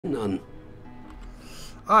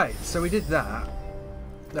Alright, so we did that.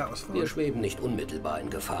 That was fun. Wir schweben nicht unmittelbar in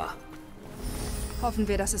Gefahr. Hoffen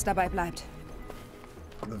wir, dass es dabei bleibt.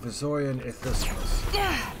 The Visorian Ithismus.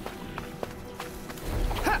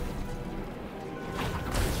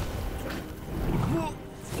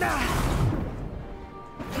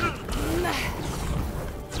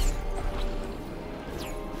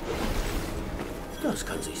 Das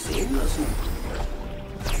kann sich sehen lassen.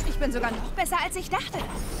 Ich bin sogar noch besser, als ich dachte.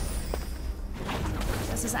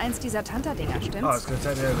 Das ist eins dieser Tanta-Dinger, stimmt's? Oh, it's gonna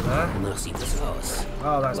take me over there. Danach sieht es aus.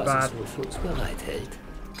 Oh, that's Was bad. es wohl für uns bereithält.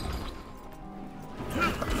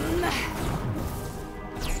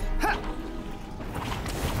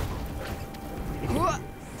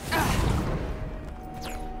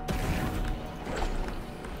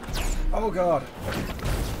 Oh God.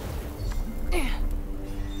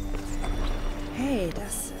 Hey,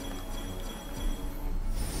 das...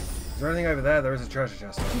 Is there anything over there? There is a treasure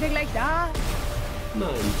chest. Sind wir gleich da? Nein,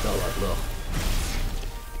 dauert noch.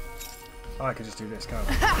 Oh, I could just do this, can't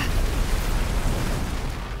I?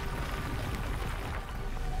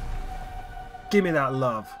 Give me that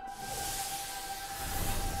love.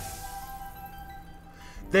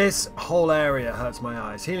 This whole area hurts my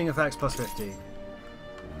eyes. Healing effects plus 15.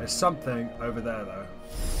 There's something over there, though.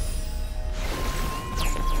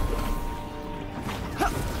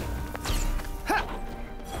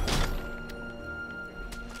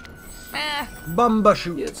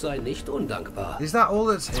 Bumbershoot. Jetzt sei nicht undankbar. Is that all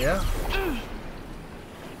that's here?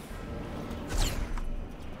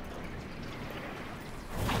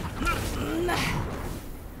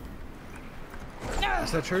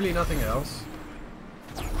 Is there truly nothing else?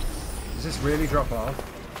 Does this really drop off?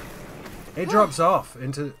 It drops off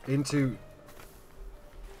into the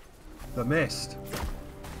mist.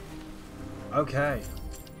 Okay.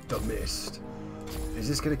 The mist. Is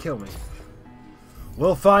this gonna kill me?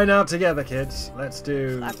 We'll find out together, kids. Let's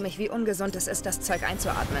do Frag mich, wie ungesund es ist, das Zeug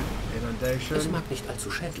einzuatmen. inundation. Es mag nicht allzu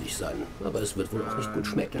schädlich sein, aber es wird wohl auch nicht gut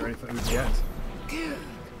Get schmecken. ready for Uziet.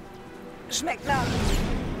 Schmeckt nach...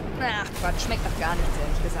 Ach Quatsch, schmeckt doch gar nichts,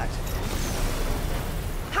 ehrlich gesagt.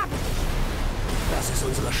 Hab ich! Das ist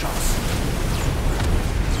unsere Chance.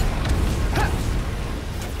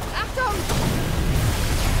 Achtung!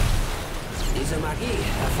 Diese Magie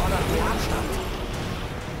erfordert mehr Abstand.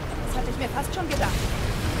 Das hatte ich mir fast schon gedacht.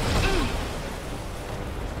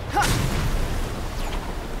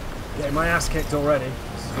 Getting my ass kicked already.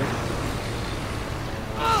 This is good.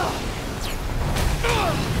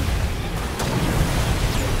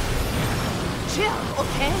 Chill,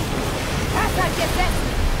 okay? Das hat gesessen!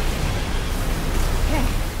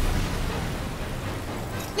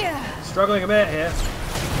 Okay. Struggling a bit here.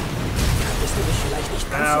 Kannst du mich vielleicht nicht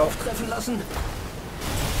ganz so Au. oft treffen lassen?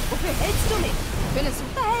 Wofür hältst du mich? Für eine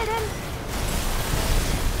Superheldin?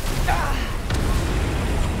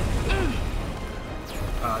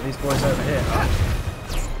 Ah, these boys over here. Oh.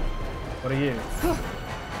 What are you?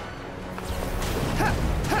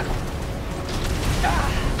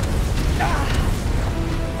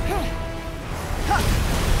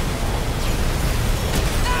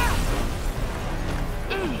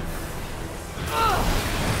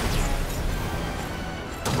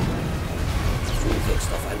 Du wirkst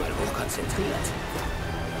auf einmal hochkonzentriert.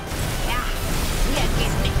 Ja, hier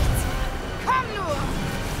geht nichts. Komm nur!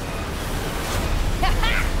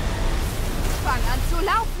 Fang an zu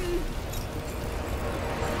laufen!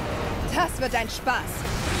 Das wird ein Spaß.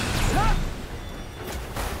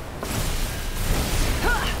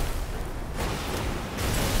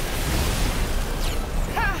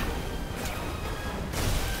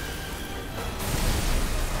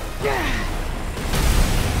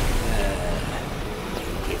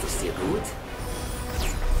 Geht es dir gut?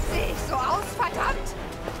 Sehe ich so aus, verdammt?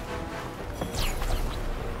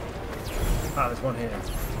 Ah, there's one here.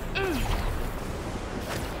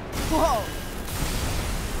 Wow.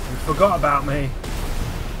 He forgot about me.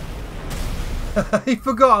 He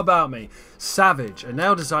forgot about me. Savage, a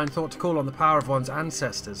nail design thought to call on the power of one's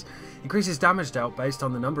ancestors. Increases damage dealt based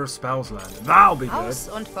on the number of spells learned. That'll be good. Aus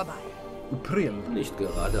und vorbei. Upriel. Nicht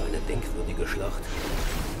gerade eine denkwürdige Schlacht.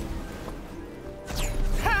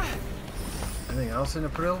 Anything else in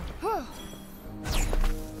April? Over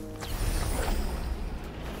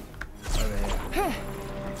here.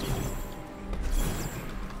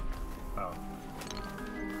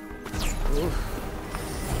 Oh.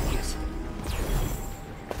 Yes.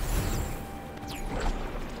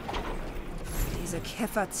 Diese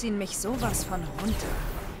Käfer ziehen mich sowas von runter.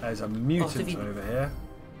 There's a mutant over here.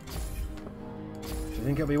 Do you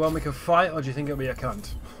think it'll be one we can fight, or do you think it'll be a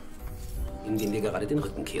cunt? Indem wir gerade den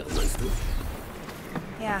Rücken kehren, meinst du?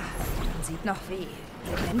 Ja, man sieht noch wie.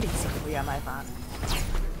 Lebendig sie früher mal waren.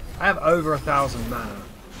 I have over 1,000 mana.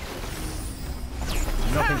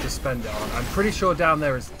 Nothing to spend it on. I'm pretty sure down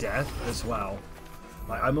there is death as well.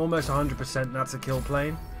 Like, I'm almost 100% that's a kill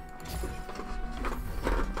plane.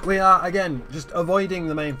 We are, again, just avoiding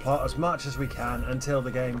the main plot as much as we can until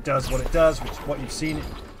the game does what it does, which is what you've seen it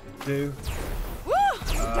do.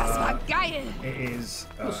 Das war geil! It is...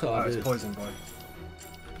 it's Poison Boy.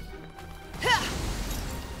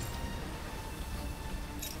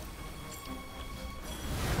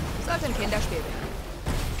 Sollte ein Kinderspiel werden.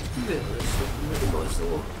 Wäre es immer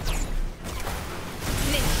so.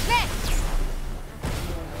 Nicht schlecht!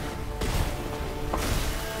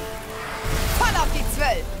 Voll auf die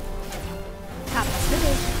 12! Hab was für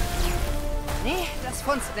dich. Nee, das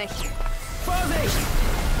funzt nicht. Vorsicht!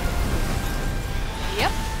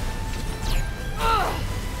 Yep.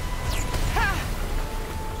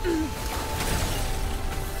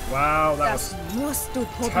 Wow, that Das was musst du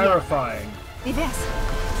probieren. terrifying. Wie wär's?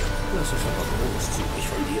 Das ist aber großzügig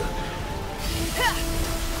von dir.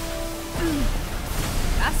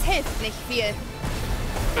 Das hilft nicht viel.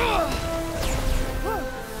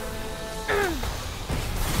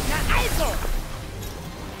 Na also!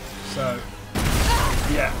 So,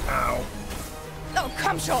 yeah, ow. Oh,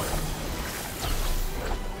 komm schon!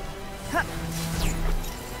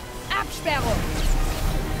 Absperrung!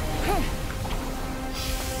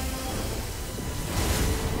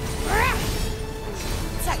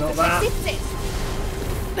 Zack, Not das bad. 17!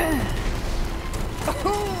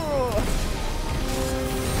 Oh,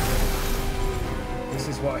 This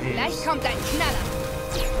is what he gleich is. kommt ein Knaller!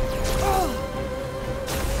 Oh.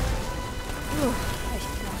 Echt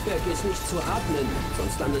knapp. Vergiss nicht zu atmen,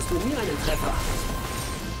 sonst landest du nie einen Treffer.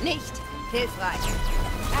 Nicht hilfreich.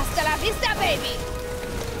 Hasta la vista, Baby!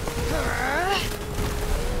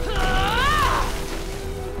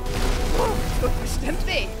 Tut bestimmt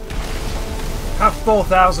weh. Have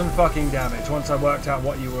 4,000 fucking damage once I worked out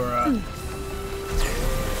what you were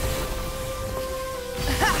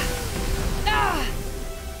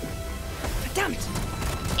Verdammt!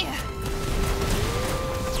 Ja.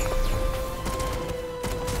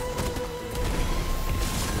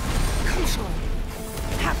 Komm schon.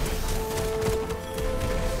 Hab dich.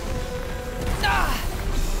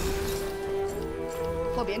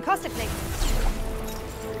 Probieren kostet nichts.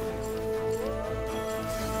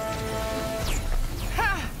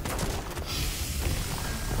 Ha!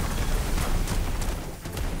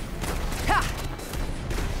 Ha!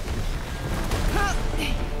 Ha!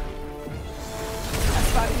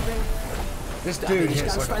 Das war übel. This Da dude bin ich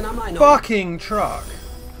hits ganz like deiner a Meinung. fucking truck.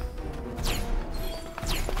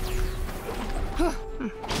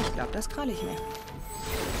 Ich glaube, das kralle ich mir.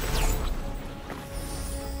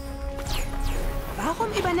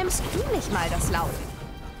 Warum übernimmst du nicht mal das Laufen?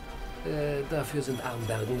 Dafür sind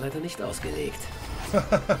Armbergen leider nicht ausgelegt.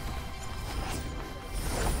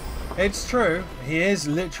 It's true. He is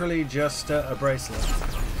literally just a bracelet.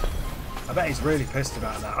 I bet he's really pissed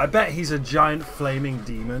about that. I bet he's a giant flaming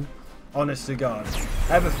demon. Honest to God.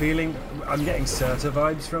 I have a feeling I'm getting Surta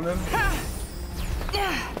vibes from him.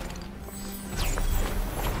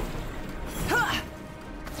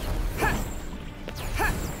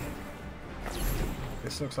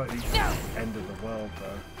 This looks like the end of the world,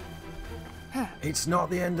 though. It's not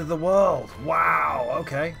the end of the world. Wow.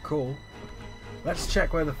 Okay, cool. Let's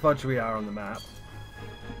check where the fudge we are on the map.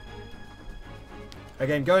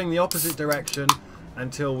 Again, going the opposite direction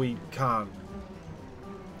until we can't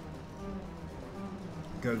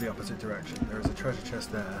go the opposite direction. There is a treasure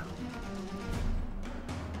chest there.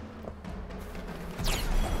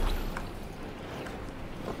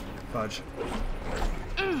 Fudge.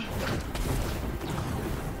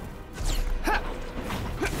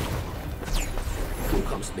 Du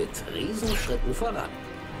kommst mit Riesenschritten voran.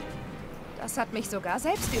 Das hat mich sogar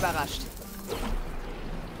selbst überrascht.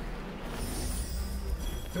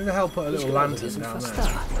 Who the hell put a Ich little glaube, wir lantern sind down fast there?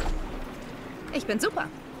 da. Ich bin super.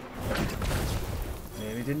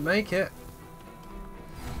 Nearly didn't make it.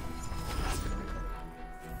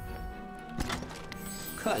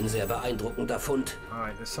 Kein sehr beeindruckender Fund.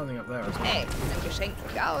 Alright, there's something up there as well. Hey, ein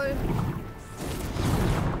geschenkten Gaul.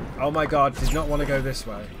 Oh my god, did not want to go this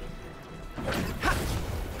way.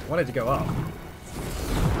 Wanted to go up.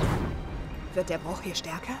 Wird der Bruch hier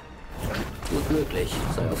stärker? Gut möglich.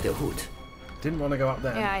 Sei auf der Hut. Didn't want to go up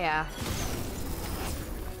there. Ja, ja.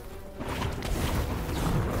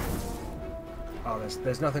 Oh,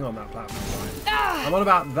 there's nothing on that platform. Right? I'm on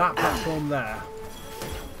about that platform there.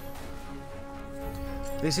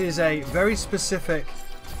 This is a very specific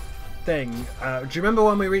thing. Do you remember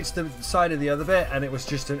when we reached the side of the other bit and it was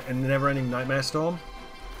just a never-ending nightmare storm?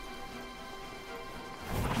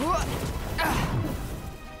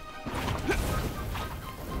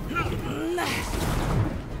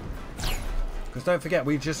 Because don't forget,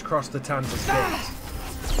 we just crossed the Tantas gate.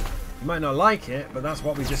 You might not like it, but that's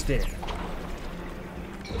what we just did.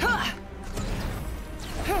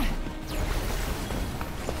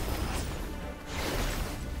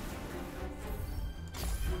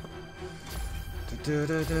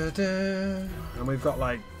 And we've got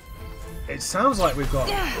like, it sounds like we've got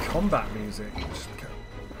combat music. Just go.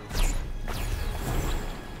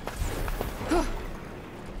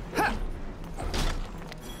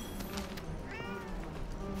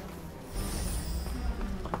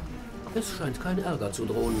 Es scheint kein Ärger zu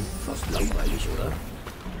drohen. Fast langweilig, oder?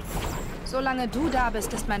 Solange du da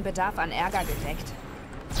bist, ist mein Bedarf an Ärger gedeckt.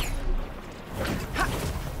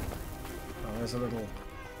 Oh,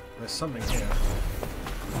 there's something here.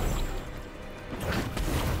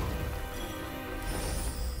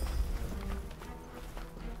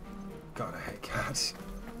 God, I hate cats.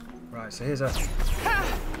 Right, so here's a...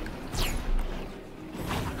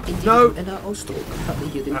 No! Ausdruck habe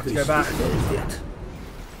hier den höchsten Stellenwert.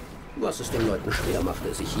 Was es den Leuten schwer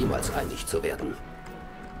machte, sich jemals einig zu werden.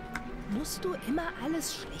 Musst du immer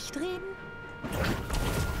alles schlecht reden?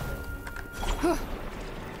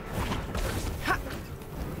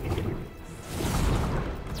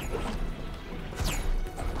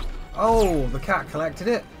 Oh, the cat collected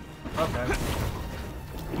it. Okay.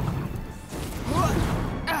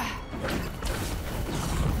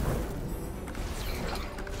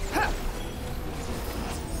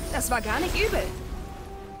 Das war gar nicht übel.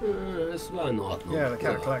 Es war in Ordnung. Yeah, the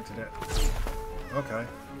cat collected it. Okay.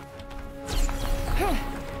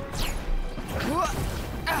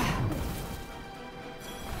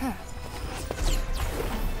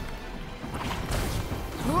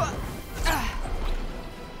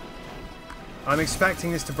 I'm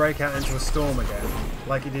expecting this to break out into a storm again,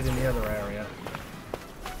 like it did in the other area.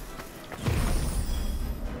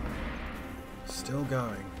 Still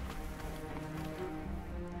going.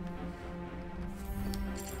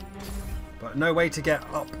 But no way to get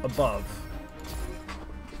up above.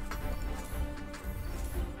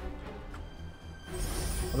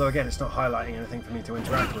 Although again, it's not highlighting anything for me to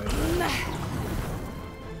interact with.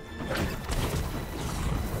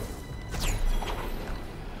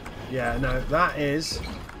 Yeah, no, that is...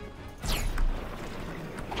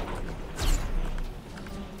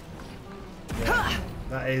 Yeah,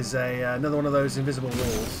 that is another one of those invisible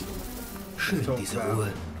walls. Schön, diese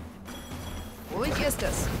Ruhe. Ruhig ist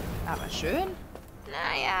es. Aber schön?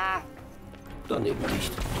 Naja. Dann eben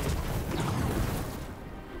nicht.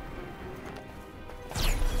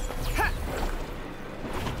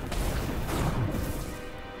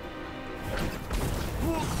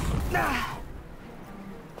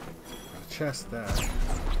 Chest there.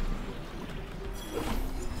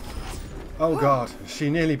 Oh god, she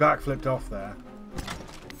nearly backflipped off there.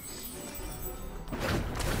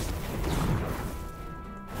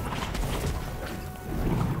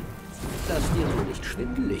 Dass dir nur nicht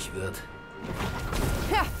schwindelig wird.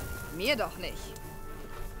 Ja, mir doch nicht.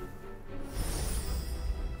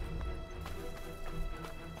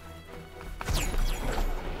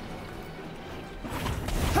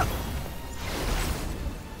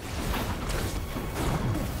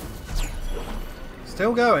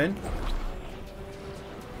 Still going.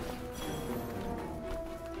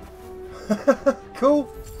 Cool.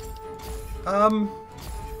 And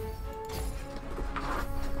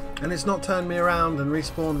it's not turned me around and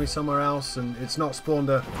respawned me somewhere else, and it's not spawned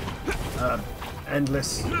a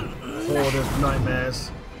endless horde of nightmares.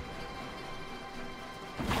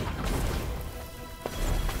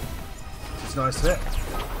 Which is nice of it.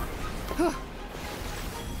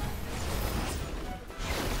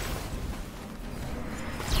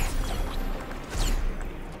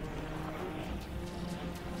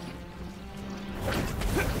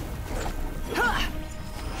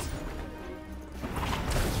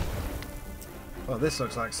 Well, this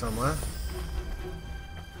looks like somewhere.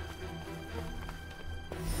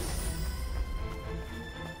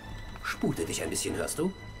 Spute dich ein bisschen, hörst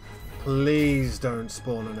du? Please don't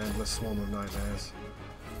spawn an endless swarm of nightmares.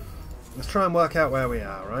 Let's try and work out where we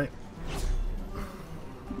are, right?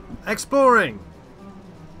 Exploring!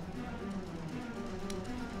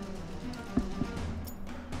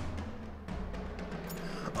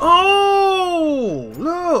 Oh!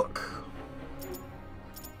 Look!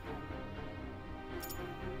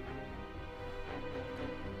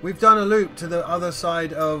 We've done a loop to the other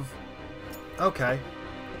side of... Okay.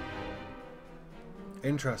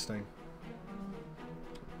 Interesting.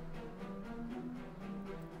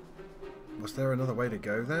 Was there another way to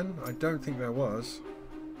go then? I don't think there was.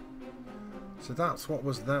 So that's what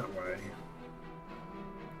was that way.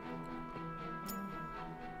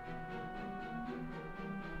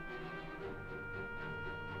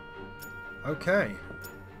 Okay.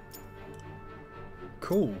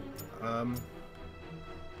 Cool.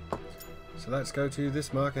 So let's go to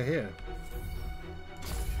this marker here.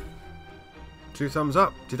 2 thumbs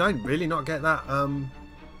up. Did I really not get that?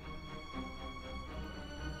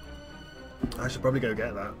 I should probably go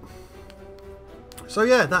get that. So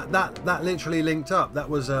yeah, that literally linked up. That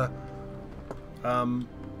was a round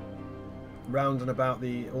and about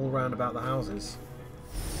the all round about the houses.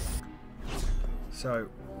 So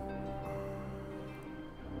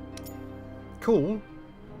cool.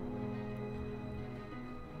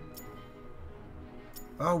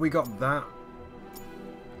 Oh, we got that.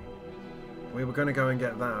 We were going to go and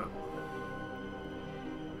get that.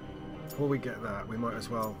 Before we get that, we might as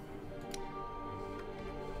well.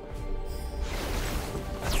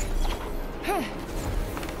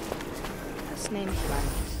 Das nehme ich mal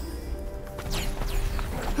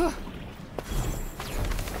mit.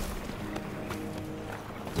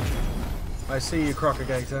 I see you,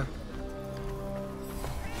 Crocagator.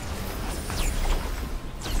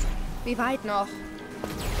 Wie weit noch?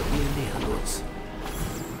 Wir nähern uns.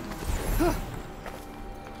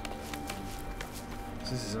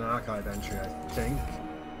 This is an archive entry, I think.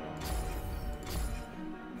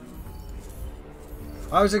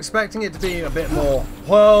 I was expecting it to be a bit more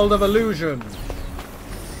World of Illusion,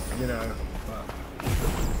 you know, but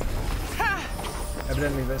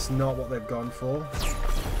evidently that's not what they've gone for.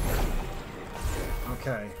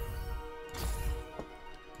 Okay.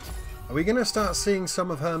 Are we going to start seeing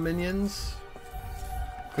some of her minions?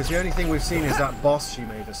 Because the only thing we've seen is that boss she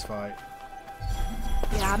made us fight.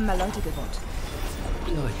 Wir haben mal Leute gewohnt.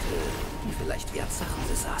 Leute, die vielleicht Wertsachen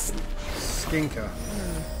besaßen. Skinker.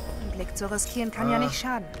 Ein Blick zu riskieren kann ja nicht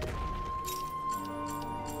schaden.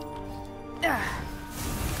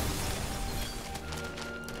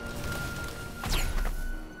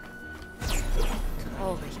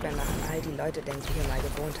 Traurig, wenn an all die Leute denkt, die hier mal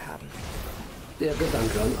gewohnt haben. Der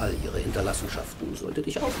Gedanke an all ihre Hinterlassenschaften sollte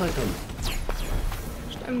dich aufheitern.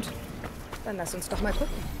 Stimmt. Dann lass uns doch mal gucken.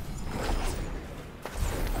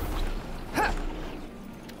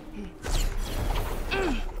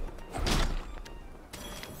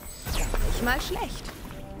 Doch nicht mal schlecht.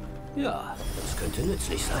 Ja, das könnte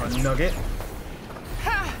nützlich sein. A nugget.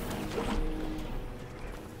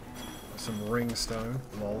 Some ringstone,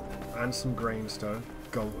 lol, and some grainstone.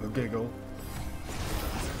 Giggle.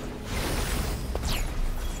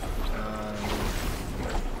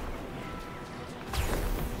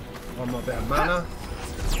 One more bit of mana.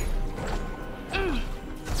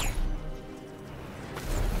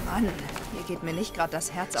 Mann, hier geht mir nicht gerade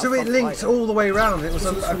das Herz auf. So it linked all the way around. It was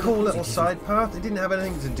a cool little side path. It didn't have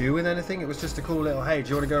anything to do with anything. It was just a cool little, hey, do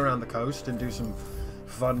you want to go around the coast and do some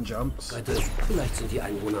fun jumps? Vielleicht sind die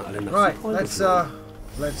Einwohner alle nach Right, Südpol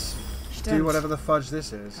let's do whatever the fudge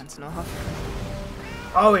this is. Kannst nur hoffen.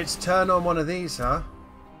 Oh, it's turn on one of these, huh?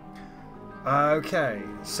 Okay,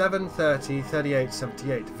 7:30, 38,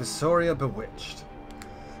 78. Visoria Bewitched.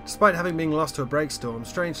 Despite having been lost to a breakstorm,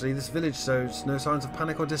 strangely, this village shows no signs of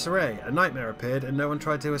panic or disarray. A nightmare appeared, and no one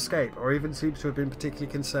tried to escape, or even seems to have been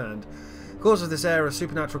particularly concerned. The cause of this air of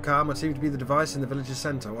supernatural calm would seem to be the device in the village's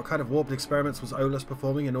centre. What kind of warped experiments was Olus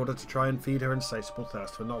performing in order to try and feed her insatiable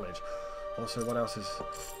thirst for knowledge? Also, what else is...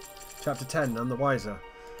 Chapter 10, None the Wiser.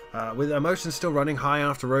 With emotions still running high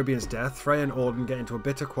after Robian's death, Frey and Auden get into a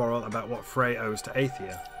bitter quarrel about what Frey owes to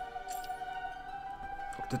Athia.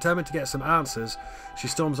 Determined to get some answers, she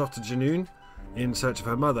storms off to Janoon in search of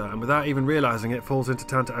her mother, and without even realising it, falls into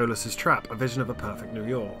Tanta Olus's trap, a vision of a perfect New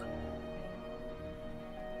York.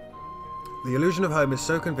 The illusion of home is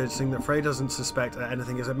so convincing that Frey doesn't suspect that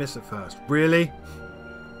anything is amiss at first. Really?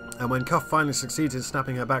 And when Cuff finally succeeds in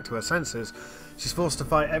snapping her back to her senses, she's forced to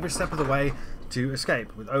fight every step of the way to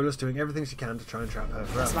escape, with Olus doing everything she can to try and trap her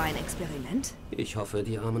forever. Das war ein Experiment. Ich hoffe,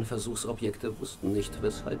 die armen Versuchsobjekte wussten nicht,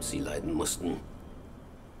 weshalb sie leiden mussten.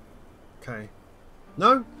 Okay.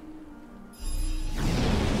 No?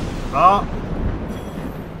 Ah!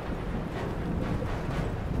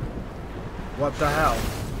 What the hell?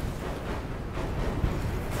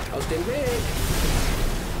 Aus dem Weg!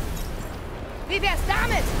 Wie wär's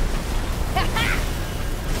damit?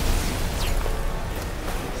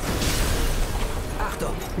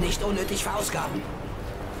 Achtung, nicht unnötig verausgaben.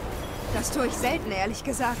 Das tue ich selten, ehrlich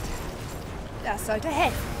gesagt. Das sollte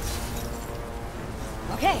helfen.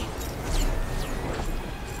 Okay.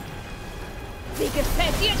 Wie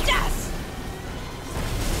gefällt dir das?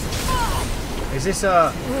 Is this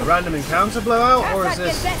a random encounter blowout, or is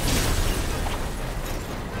this...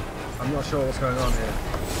 I'm not sure what's going on here.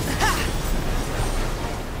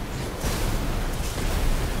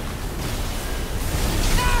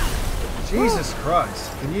 Jesus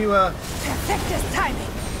Christ. Can you, Perfektes Timing.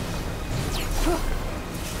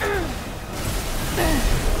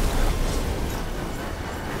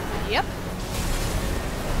 Yep.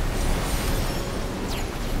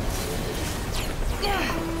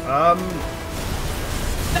 I'm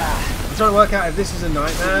trying to work out if this is a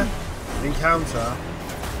nightmare encounter.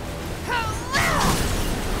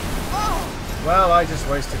 Well, I just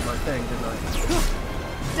wasted my thing, didn't I?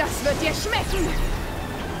 Das wird dir schmecken.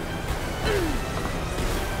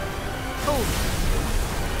 Oh.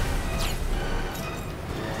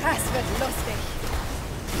 Das wird lustig.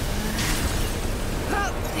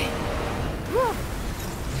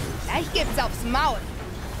 Gleich gibt's aufs Maul.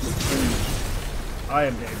 I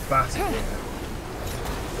am getting battered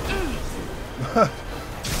here.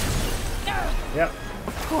 Yep.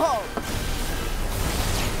 Whoa.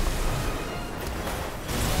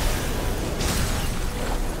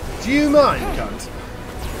 Do you mind, cunt?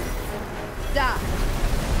 Da.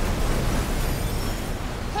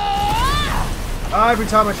 Every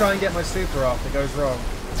time I try and get my super off, it goes wrong.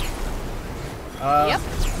 Yep.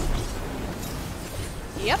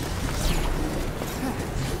 Yep.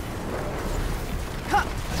 Ha.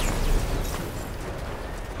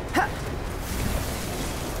 Ha.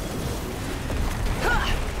 Ha.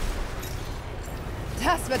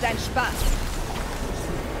 Das wird ein Spaß.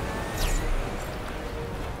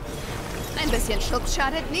 Ein bisschen Schutz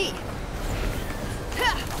schadet nie.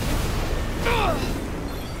 Ha.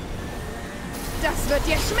 Das wird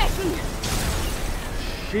dir schmecken.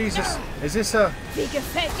 Jesus, is this a... Wie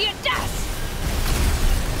gefällt dir das?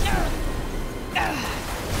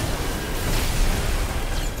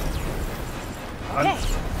 Okay.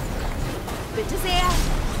 Bitte sehr.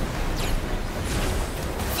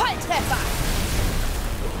 Volltreffer.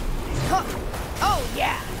 Oh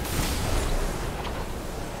yeah.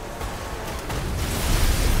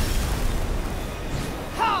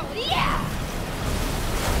 Oh yeah.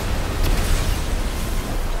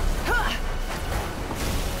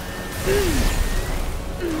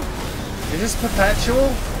 Is this perpetual?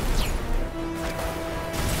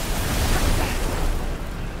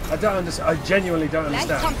 I don't understand. I genuinely don't Gleich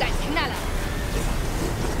understand. kommt ein Knaller.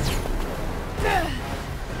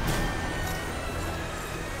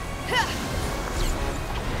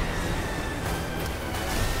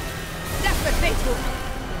 Das wird wehtun.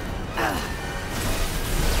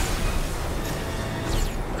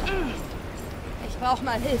 Ich brauche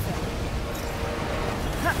mal Hilfe.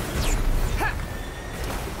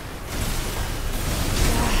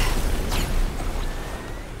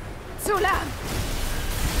 Zu lang.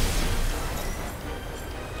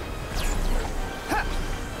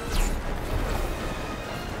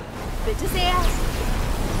 Bitte sehr.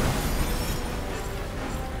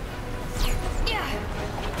 Ja.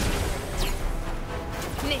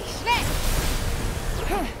 Nicht schlecht.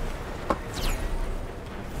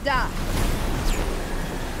 Da.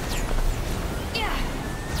 Ja.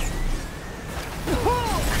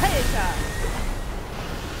 Alter.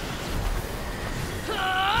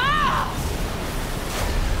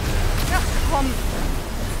 Ach komm.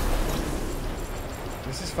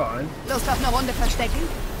 This is fine. Lust auf eine Runde verstecken?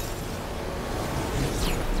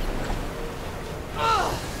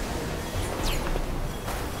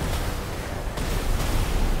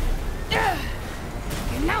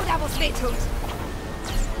 Genau da, wo es weh tut.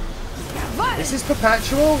 Jawohl! Is this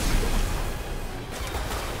perpetual?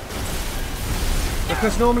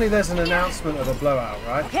 Because normally there's an announcement of a blowout,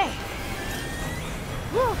 right? Okay.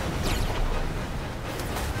 Whew.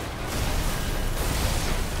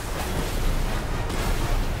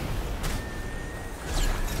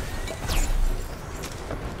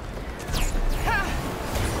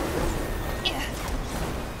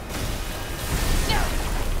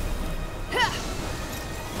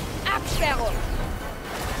 Absperrung.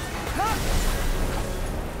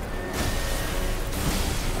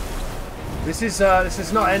 This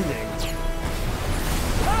is not ending.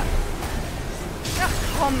 Ach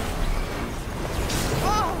komm.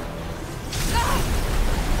 Oh.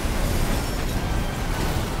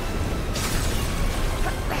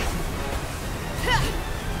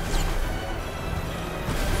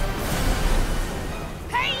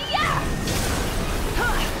 Hey, ja.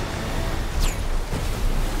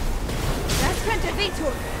 Das könnte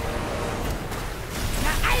wehtun.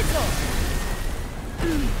 Na also.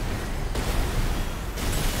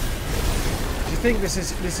 I think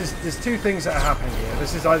there's two things that are happening here.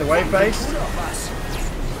 This is either wave based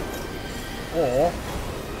or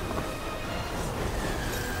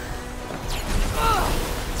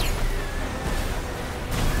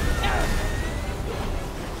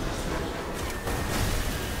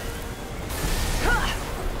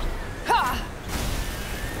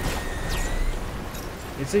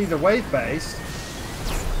It's either wave-based.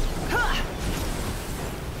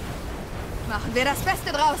 Machen wir das Beste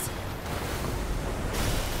draus.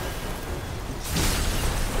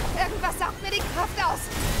 Irgendwas saugt mir die Kraft aus.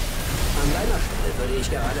 An deiner Stelle würde ich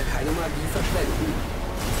gerade keine Magie verschwenden.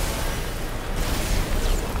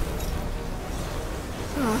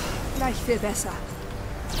 Oh, gleich viel besser.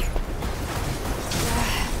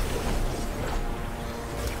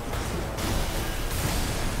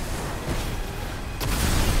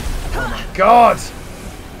 Oh mein Gott!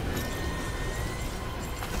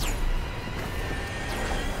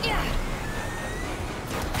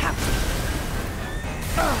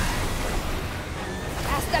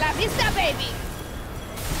 Hasta la vista, Baby!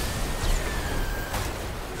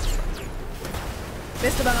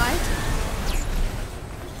 Bist du bereit?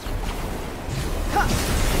 Ha.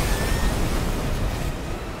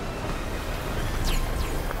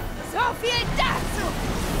 So viel dazu!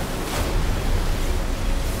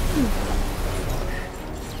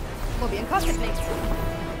 Probieren kostet nichts.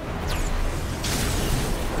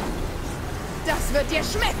 Das wird dir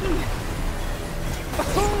schmecken!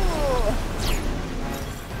 Oh.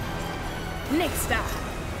 Nix da.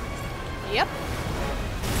 Yep.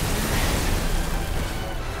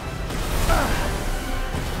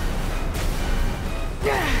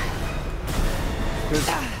 Because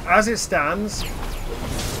as it stands,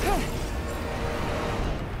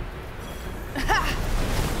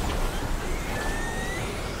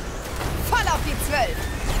 voll auf die 12.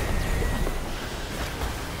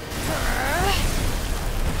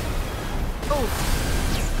 Oh.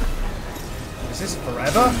 is this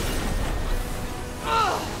forever?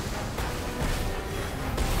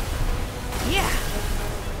 Yeah.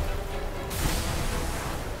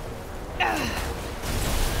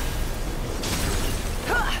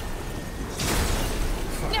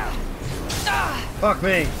 Fuck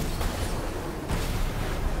me.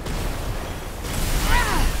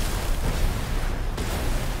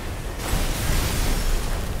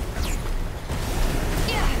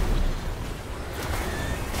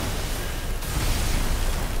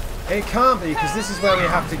 It can't be, because this is where we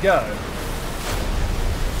have to go.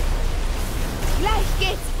 Gleich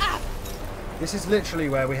geht's ab. This is literally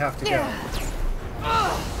where we have to go.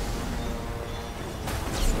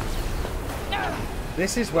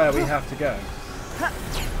 This is where we have to go.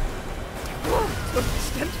 Tut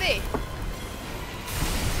bestimmt weh.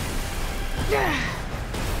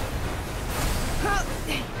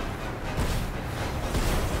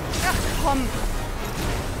 Ach komm.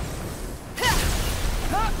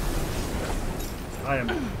 I am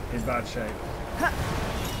in bad shape.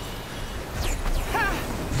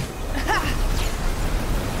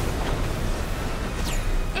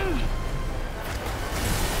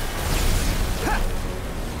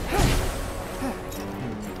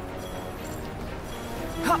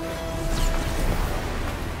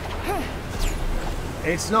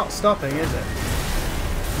 It's not stopping, is it?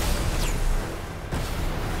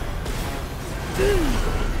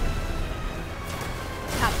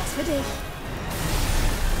 Hab was für dich.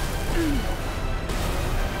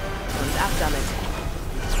 Und ab damit.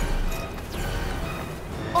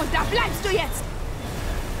 Und da bleibst du jetzt!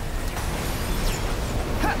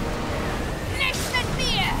 Nicht mit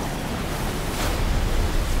mir!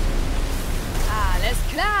 Alles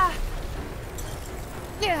klar!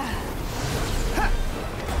 Ja.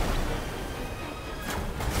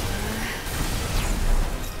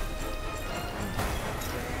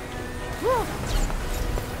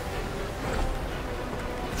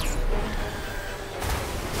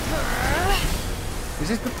 Is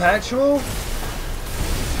this perpetual?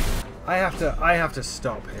 I have to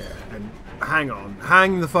stop here and hang on.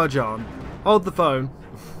 Hang the fudge on. Hold the phone.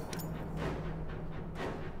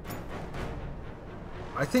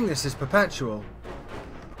 I think this is perpetual.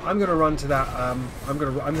 I'm gonna run to that I'm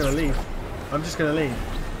gonna leave. I'm just gonna leave.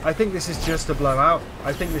 I think this is just a blowout.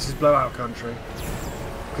 I think this is blowout country.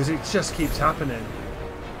 Because it just keeps happening.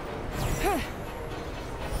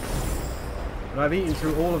 And I've eaten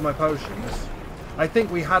through all of my potions. I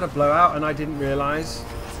think we had a blowout and I didn't realise.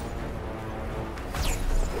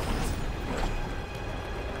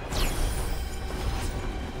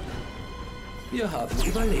 Wir haben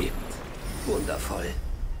überlebt. Wundervoll.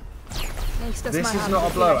 Nächstes This Mal is haben not wir a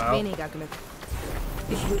vielleicht blowout. weniger Glück.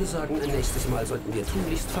 Ich würde sagen, ein nächstes Mal sollten wir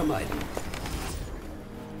tunlichst vermeiden.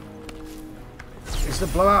 Is the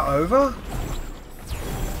blowout over?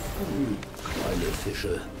 Kleine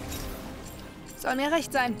Fische. Soll mir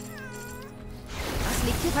recht sein. Was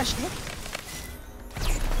liegt hier versteckt?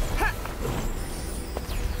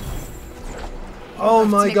 Oh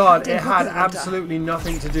my god, it had absolutely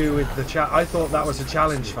nothing to do with the chat. I thought that was a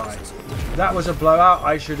challenge fight. That was a blowout.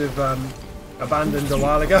 I should have abandoned a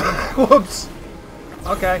while ago. Whoops.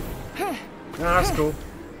 Okay. No, that's cool.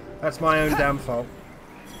 That's my own damn fault.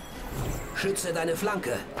 Schütze deine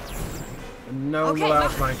Flanke. No one will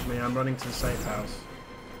outflank me. I'm running to the safe house.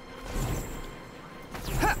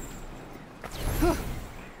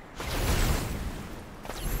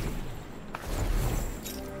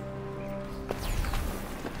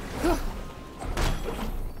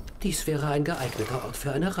 Dies wäre ein geeigneter Ort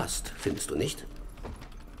für eine Rast, findest du nicht?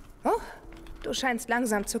 Oh, du scheinst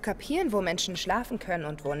langsam zu kapieren, wo Menschen schlafen können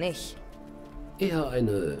und wo nicht. Eher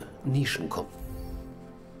eine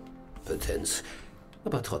Nischenkompetenz.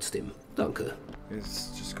 Aber trotzdem, danke.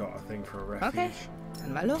 It's just got a thing for a refuge. Okay,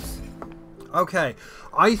 dann mal los. Okay,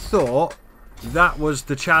 I thought that was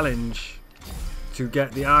the challenge to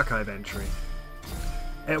get the archive entry.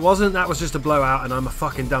 It wasn't. That was just a blowout, and I'm a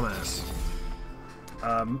fucking dumbass.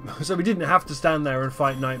 So we didn't have to stand there and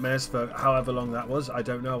fight nightmares for however long that was. I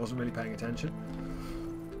don't know. I wasn't really paying attention.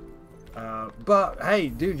 But hey,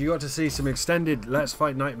 dude, you got to see some extended Let's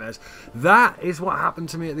Fight Nightmares. That is what happened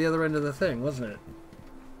to me at the other end of the thing, wasn't it?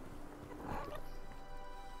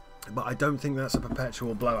 But I don't think that's a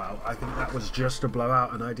perpetual blowout. I think that was just a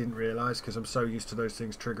blowout, and I didn't realise because I'm so used to those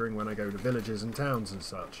things triggering when I go to villages and towns and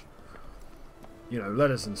such. You know,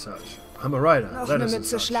 letters and such. I'm a writer. Noch eine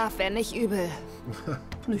Mütze Schlaf wäre nicht übel.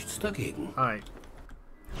 Nichts dagegen. Alright.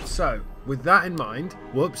 So, with that in mind,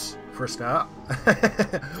 whoops, for a start.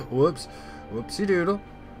 Whoops. Whoopsie doodle.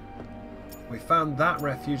 We found that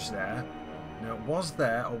refuge there. Now, was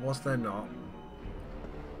there or was there not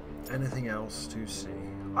anything else to see?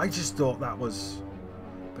 I just thought that was...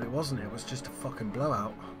 But it wasn't. It was just a fucking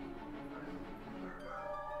blowout.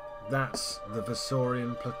 That's the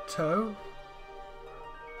Vasorian Plateau.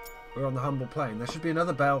 We're on the humble plane. There should be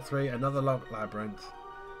another belfry, another locked labyrinth,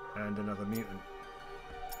 and another mutant.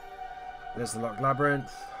 There's the locked labyrinth.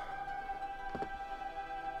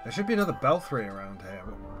 There should be another belfry around here.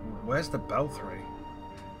 Where's the belfry?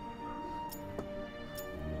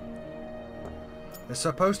 There's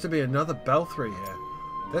supposed to be another belfry here.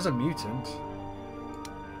 There's a mutant.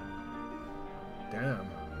 Damn.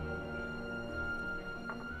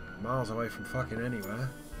 Miles away from fucking anywhere.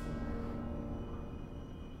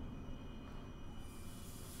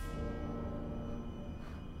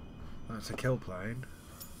 That's a kill plane.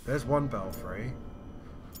 There's one belfry.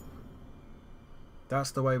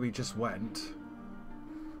 That's the way we just went,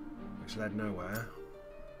 which led nowhere.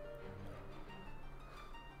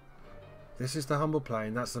 This is the humble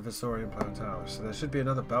plane. That's the Vasorian Plateau. So there should be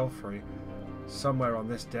another belfry somewhere on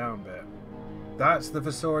this down bit. That's the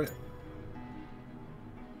Vasorian.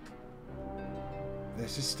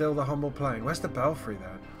 This is still the humble plane. Where's the belfry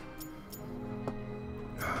then?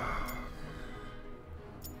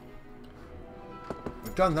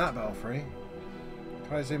 We've done that belfry.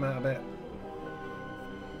 Try to zoom out a bit.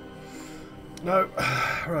 No.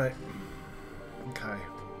 Right. Okay.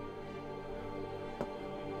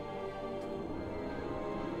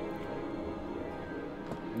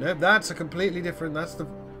 Nope, that's a completely different. That's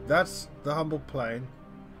the humble plane.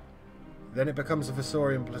 Then it becomes a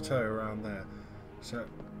Vasorian Plateau around there. So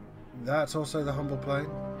that's also the humble plane.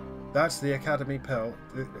 That's the Academy Pills.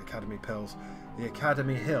 The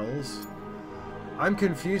Academy Hills. I'm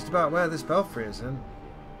confused about where this belfry is in.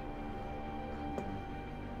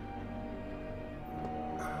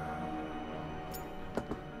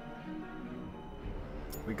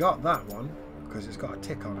 We got that one because it's got a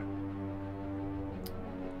tick on it.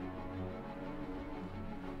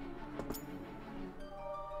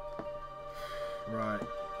 Right.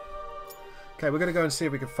 Okay, we're going to go and see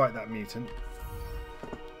if we can fight that mutant.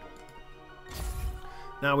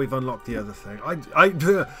 Now we've unlocked the other thing. I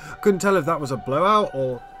couldn't tell if that was a blowout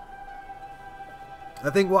or...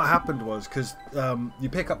 I think what happened was, because you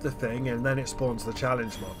pick up the thing and then it spawns the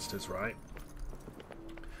challenge monsters, right?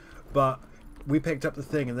 But we picked up the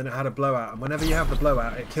thing and then it had a blowout. And whenever you have the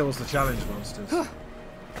blowout, it kills the challenge monsters.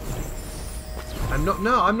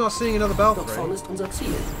 I'm not seeing another belfry.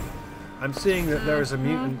 I'm seeing that there is a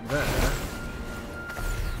mutant there.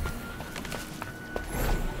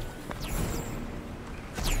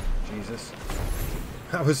 Jesus.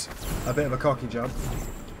 That was a bit of a cocky jump.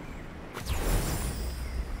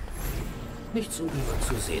 Nichts um niemand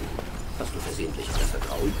zu sehen. Hast du versehentlich das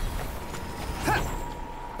Vertrauen?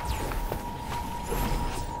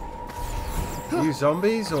 You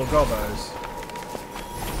zombies or gobos?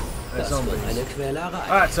 They're zombies. Eine Quälerei.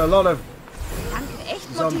 That's a lot of Danke,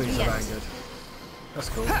 echt zombies have motivierend. angered. That's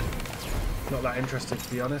cool. Not that interested, to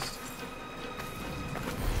be honest.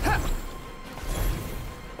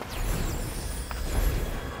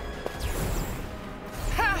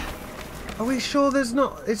 Are we sure there's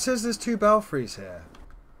not? It says there's 2 belfries here.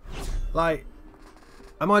 Like,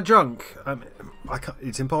 am I drunk? I can't,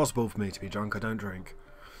 it's impossible for me to be drunk. I don't drink.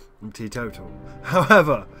 I'm teetotal.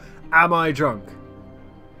 However, am I drunk?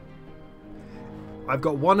 I've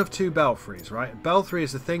got 1 of 2 belfries, right? Belfry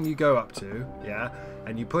is the thing you go up to, yeah?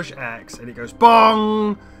 And you push X and it goes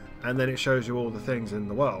bong! And then it shows you all the things in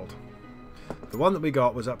the world. The one that we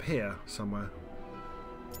got was up here somewhere.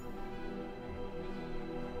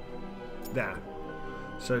 There.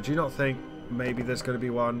 So do you not think maybe there's going to be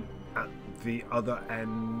one at the other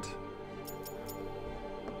end?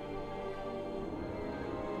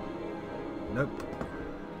 Nope.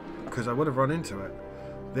 Because I would have run into it.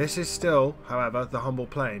 This is still, however, the humble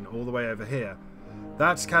plain all the way over here.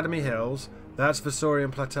 That's Academy Hills. That's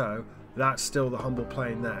Vasorian Plateau. That's still the humble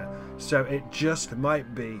plain there. So it just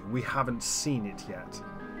might be we haven't seen it yet.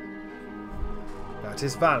 That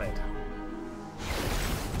is valid.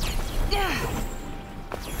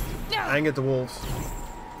 Angered the wolves.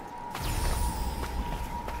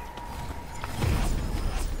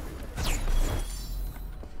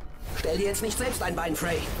 Stell dir jetzt nicht selbst ein Bein,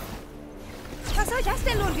 Frey. Was soll das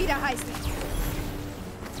denn nun wieder heißen?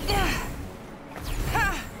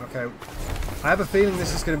 Okay, I have a feeling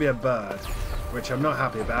this is going to be a bird, which I'm not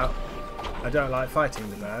happy about. I don't like fighting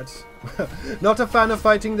the birds. Not a fan of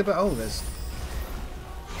fighting the bird. Oh, there's...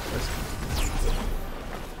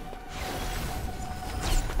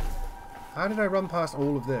 How did I run past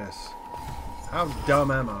all of this? How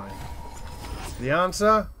dumb am I? The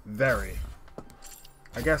answer? Very.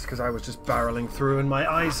 I guess because I was just barreling through and my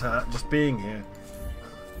eyes hurt just being here.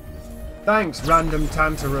 Thanks, random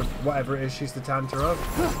Tanta of whatever it is she's the Tanta of.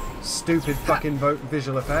 Stupid fucking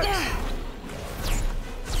visual effects.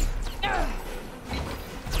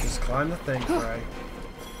 Just climb the thing, Frey.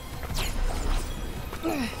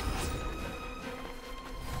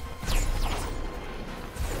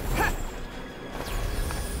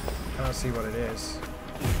 Can't see what it is.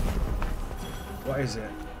 What is it?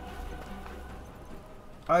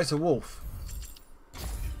 Oh, it's a wolf.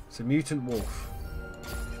 It's a mutant wolf.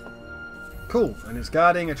 Cool, and it's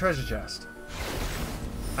guarding a treasure chest.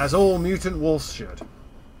 As all mutant wolves should.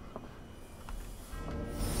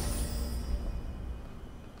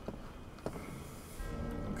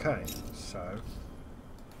 Okay, so...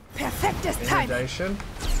 Perfektes Timing. Inundation.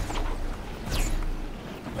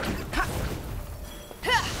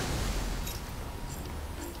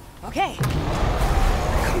 Okay.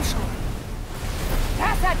 Komm schon.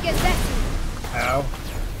 Das hat gesessen. Ow.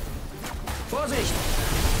 Vorsicht!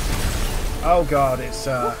 Oh god, it's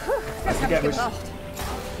I Das hab forget ich which gebraucht.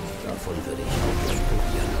 Davon würde ich auch gern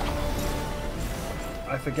probieren.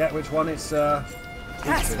 I forget which one it's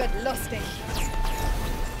Das wird lustig.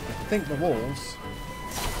 I think the wolves.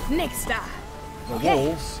 Nix da. The Okay.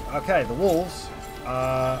 wolves. Okay, the wolves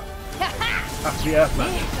have to be Earthman.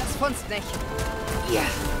 Nee, das funzt nicht. Ja.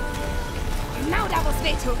 Genau da, wo es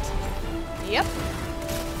weh tut. Yep.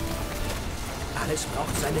 Alles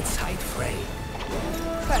braucht seine Zeit, Frey.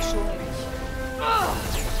 Verschon mich. Oh.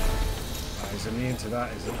 He's immune to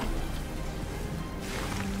that, is it?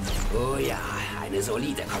 Oh ja, eine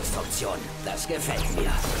solide Konstruktion. Das gefällt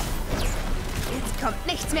mir. Jetzt kommt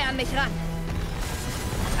nichts mehr an mich ran.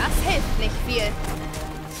 Das hilft nicht viel.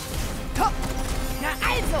 Top. Na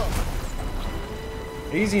also.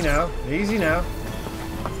 Easy now, easy now.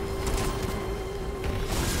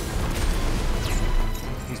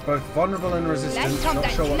 He's both vulnerable and resistant. Not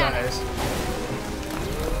sure what that is.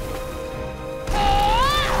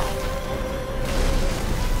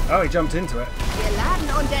 Oh, he jumped into it. Wir laden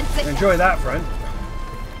und entsichern. Enjoy that, friend.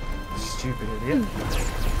 Stupid idiot.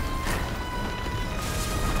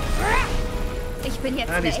 Ich bin jetzt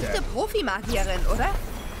And eine he's echte dead. Profimagierin, oder?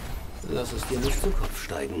 Lass es dir nicht zu Kopf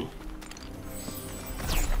steigen.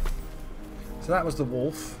 So that was the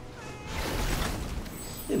wolf.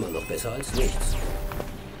 Immer noch besser als nichts.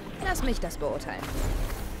 Lass mich das beurteilen.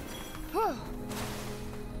 Puh.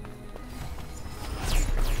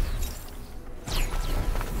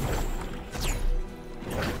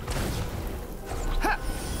 Ha.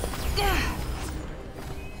 Ja.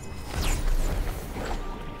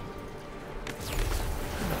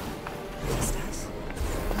 Was ist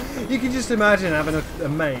das? You can just imagine having a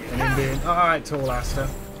mate and him being, alright, tall Asta.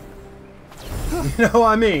 You know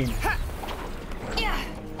what I mean? Ja.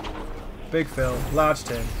 Big Phil, large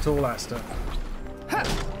Tim, tall Asta.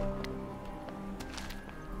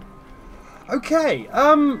 Okay,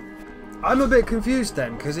 I'm a bit confused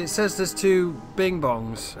then, because it says there's 2 bing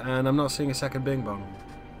bongs, and I'm not seeing a second bing bong.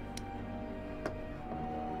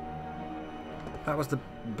 That was the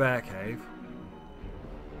bear cave.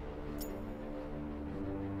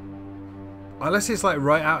 Unless it's like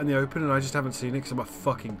right out in the open and I just haven't seen it because I'm a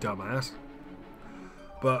fucking dumbass.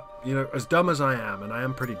 But, you know, as dumb as I am, and I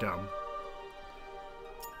am pretty dumb.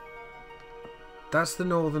 That's the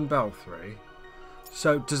northern belfry.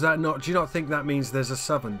 So does that not, do you not think that means there's a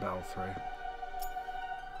southern belfry?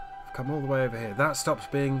 I've come all the way over here. That stops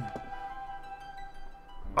being...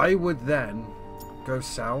 I would then go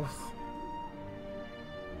south.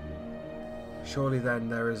 Surely then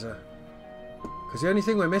there is a... Because the only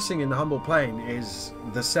thing we're missing in the humble plain is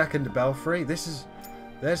the second belfry. This is...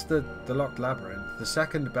 There's the locked labyrinth. The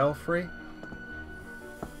second belfry.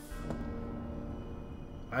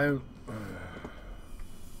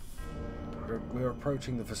 We're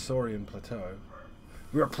approaching the Vessorian Plateau.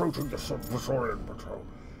 We're approaching the Vessorian Plateau.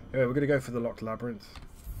 Anyway, we're going to go for the locked labyrinth.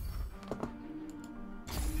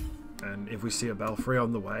 And if we see a belfry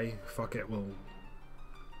on the way, fuck it, we'll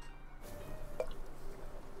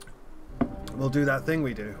do that thing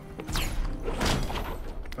we do.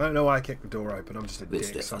 I don't know why I kicked the door open. I'm just a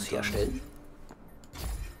dick sometimes.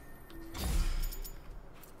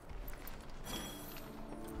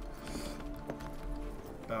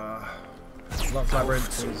 Locked labyrinth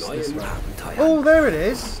is this way. Oh, there it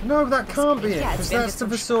is! No, that can't be it, because that's the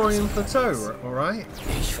Vessorian Plateau, alright?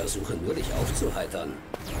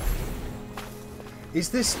 Is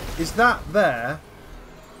that there?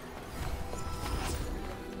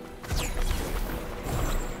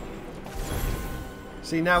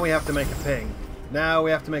 See, now we have to make a ping. Now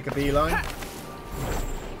we have to make a beeline.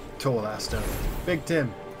 Tall Asta. Big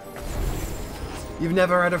Tim. You've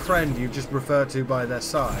never had a friend you've just referred to by their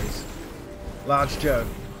size. Large Joe.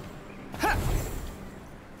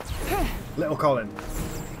 Little Colin.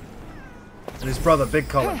 And his brother, Big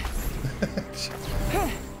Colin.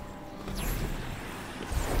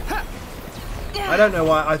 I don't know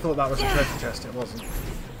why I thought that was a treasure chest. It wasn't.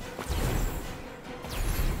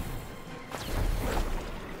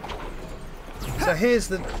 So here's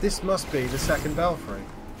this must be the second belfry.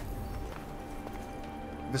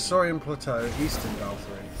 Vessorian Plateau, Eastern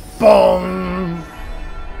Belfry. Bong!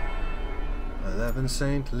 11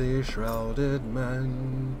 saintly shrouded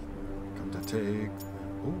men come to take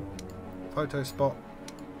photo spot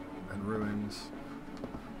and ruins.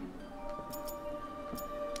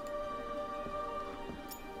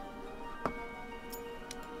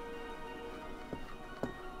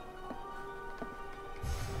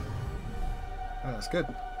 Oh, that's good.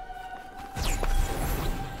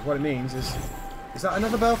 What it means is that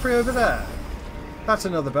another belfry over there? That's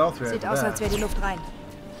another belfry over there. Sieht aus, als wäre die Luft rein.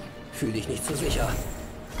 Fühl dich nicht so sicher.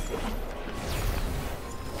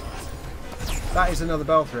 That is another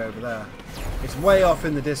belfry over there. It's way off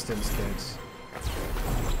in the distance, kids.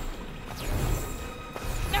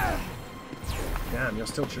 Damn, you're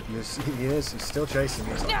still... he is. He's still chasing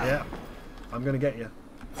me. He's like, yeah, I'm going to get you.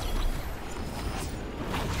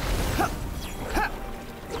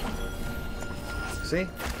 See?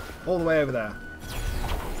 All the way over there.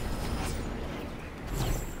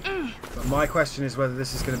 But my question is whether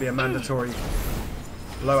this is going to be a mandatory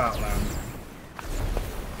blowout land.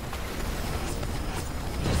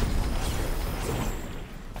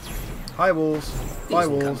 Hi Walls. Bye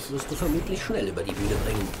Walls. Wirst du vermutlich schnell über die Bühne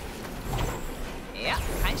bringen. Ja,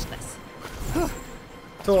 kein Stress.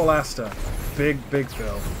 Tall Asta. Big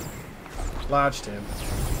Phil. Large Tim.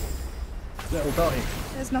 Little Dotty.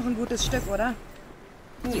 Ist noch ein gutes Stück, oder?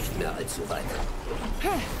 Nicht mehr allzu weit.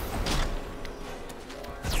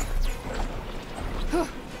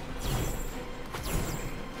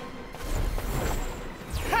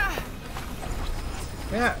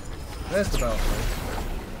 Yeah, there's the belfry.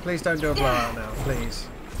 Please don't do a blowout now, please.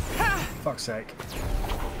 Fuck's sake.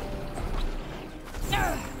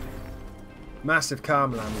 Massive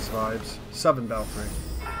Carmelands vibes. Southern Belfry.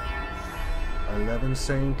 11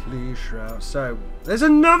 saintly shrouds. So, there's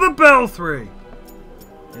another belfry!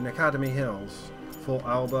 In Academy Hills. Fort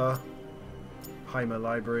Alba. Heimer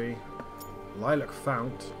Library. Lilac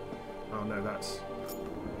Fount. Oh no, that's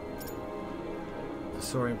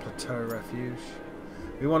Vessorian Plateau Refuge.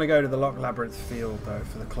 We want to go to the Lock Labyrinth field though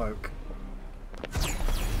for the cloak.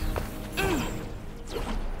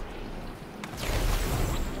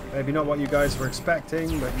 Maybe not what you guys were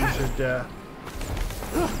expecting, but you should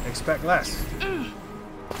expect less.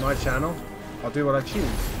 It's my channel. I'll do what I choose.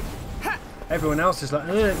 Everyone else is like,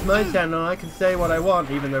 it's my channel, I can say what I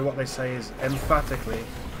want, even though what they say is emphatically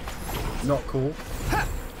not cool.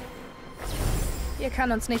 Hier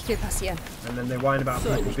kann uns nicht viel passieren. And then they whine about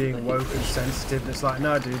people being woke and sensitive. It's like,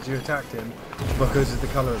 no, dude, you attacked him because of the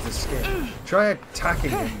colour of his skin. Try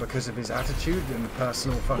attacking him because of his attitude and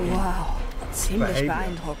personal fucking Wow, ziemlich behavior.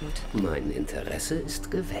 beeindruckend. Mein Interesse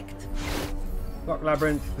ist geweckt. Lock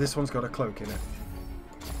labyrinth. This one's got a cloak in it.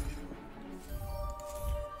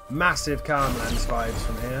 Massive calm lens vibes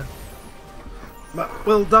from here. But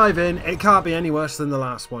we'll dive in. It can't be any worse than the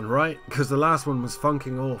last one, right? Because the last one was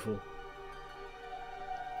funking awful.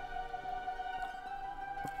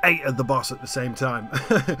 8 of the boss at the same time.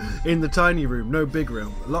 In the tiny room, no big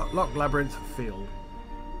room. Lock labyrinth field.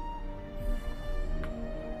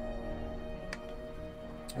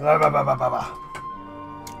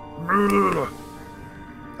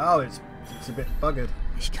 Oh, it's a bit buggered.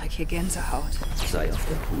 Ich krieg hier Gänsehaut. Sei auf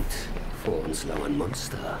der Hut. Vor uns lauern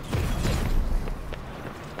Monster.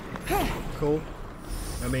 Cool.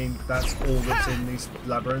 I mean, that's all that's in these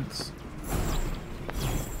labyrinths.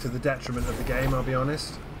 To the detriment of the game, I'll be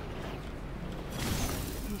honest.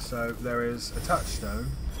 So there is a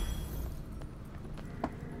touchstone.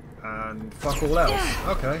 And fuck all else.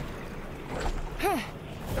 Okay.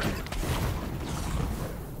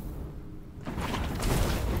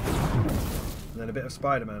 And then a bit of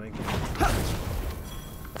Spider-Maning.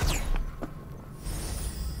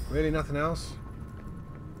 Really nothing else?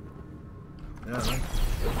 No.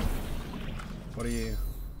 What are you?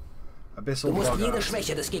 Abyssal Du musst jede Bogart.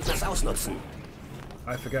 Schwäche des Gegners ausnutzen.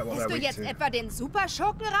 I forget what Lässt they're du weak jetzt to. etwa den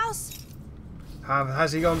Superschurken raus?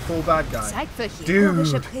 Has he gone full bad guy? Zeit für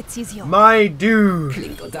chirurgische Dude. Präzision. My dude!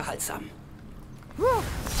 Klingt unterhaltsam.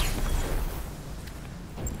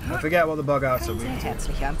 I forget what the Bogarts are Sehr weak to.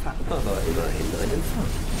 herzlicher Empfang. Aber immerhin ein Empfang.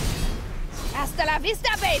 Hasta la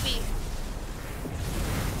vista, Baby!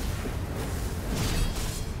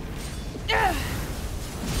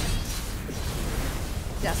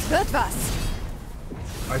 Das wird was.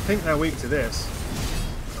 I think they're weak to this.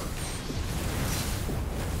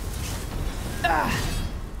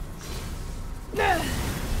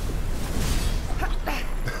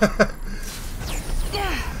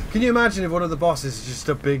 Can you imagine if one of the bosses is just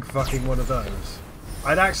a big fucking one of those?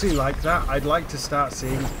 I'd actually like that. I'd like to start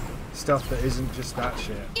seeing stuff that isn't just that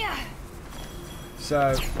shit.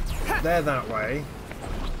 So, they're that way.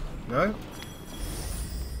 No?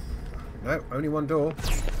 No, only one door.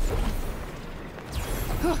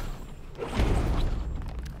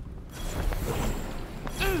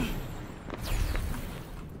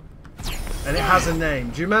 And it has a name.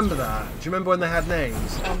 Do you remember that? Do you remember when they had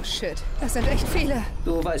names? Oh shit, das sind echt viele.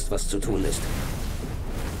 Du weißt, was zu tun ist.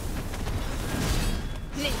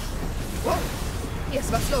 Nicht. Wow. Hier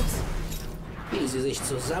ist was los. Wie sie sich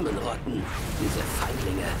zusammenrotten, diese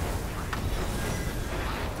Feiglinge.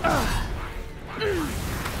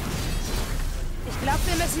 Ich glaube,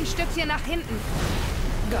 wir müssen ein Stückchen nach hinten.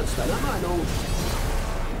 Ganz deiner Meinung.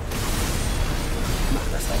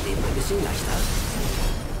 Mach das dein Leben ein bisschen leichter.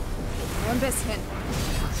 Nur ein bisschen.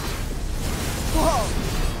 Wow.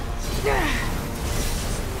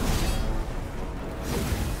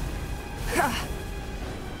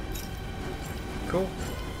 Cool.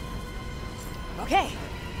 Okay.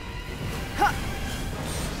 Ha.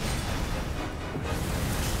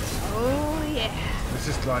 Oh yeah. It's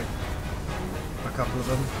just like a couple of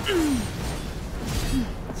them.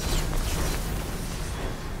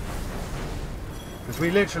 Because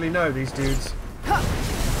we literally know these dudes.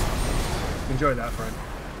 Enjoy that, friend.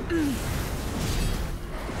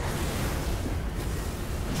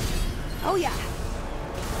 Oh ja.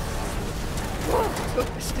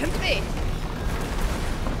 Tut bestimmt weh.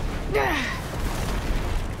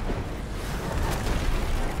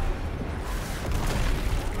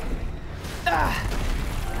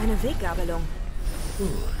 Eine Weggabelung.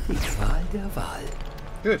 Die Qual der Wahl.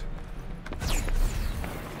 Good.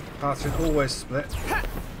 Paths should always split.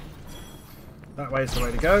 That way is the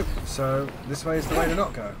way to go, so this way is the way to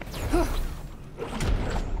not go.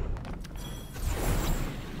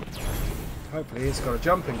 Hopefully it's got a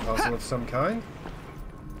jumping puzzle of some kind.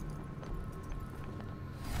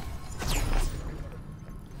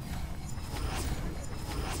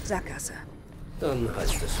 Sackgasse. Dann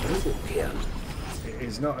heißt es wohl umkehren. It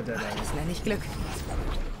is not a dead end. Das nenne ich Glück.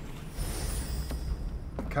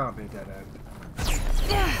 It can't be a dead end.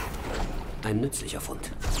 Ein nützlicher Fund.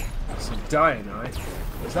 Some Dianite.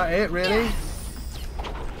 Is that it, really?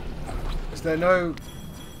 Is there no...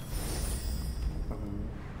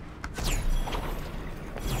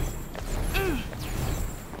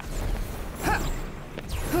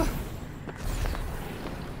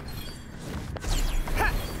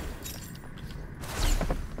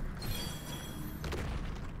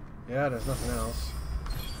 Yeah, there's nothing else.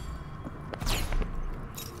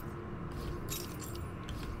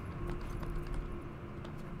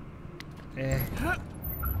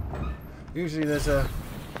 Usually there's a...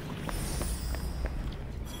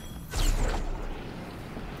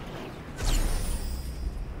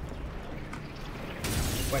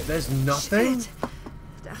 Wait, there's nothing? Shit.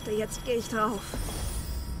 Ich dachte, jetzt gehe ich drauf.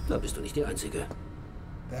 Da bist du nicht die Einzige.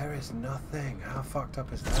 There is nothing. How fucked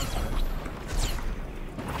up is that, man?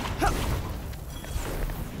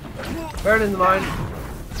 Bearing in mind,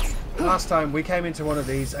 last time we came into one of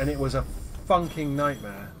these and it was a funking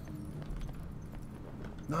nightmare.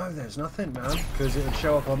 No, there's nothing, man, because it would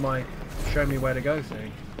show up on my show me where to go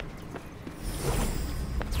thing.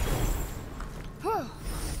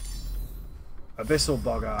 Abyssal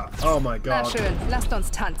Bogart. Oh my god. Na schön, lasst uns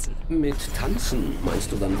tanzen. Mit Tanzen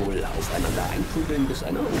meinst du dann wohl aufeinander einprügeln, bis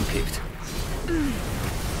einer umkickt?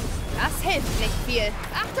 Das hilft nicht viel.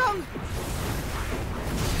 Achtung!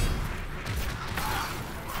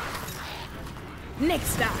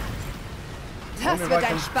 Nix da. Das wird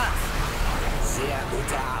ein Spaß. Sehr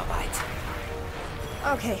gute Arbeit.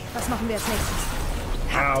 Okay, was machen wir als nächstes?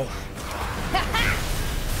 Ow.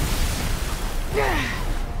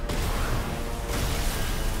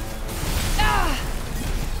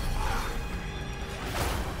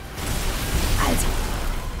 Also.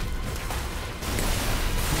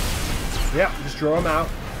 Yeah, just draw them out.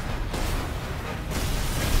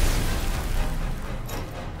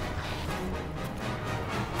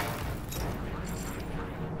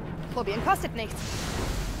 Probieren kostet nichts.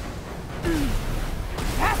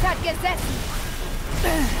 Das hat gesessen.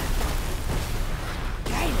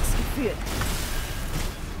 Geiles Gefühl.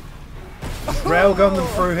 Railgun them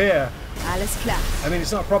through here. Alles klar. I mean,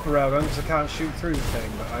 it's not a proper railgun because I can't shoot through the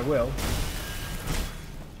thing, but I will.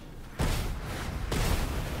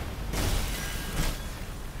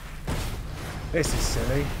 This is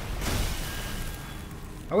silly.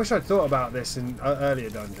 I wish I'd thought about this in earlier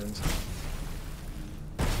dungeons.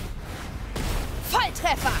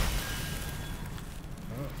 Volltreffer!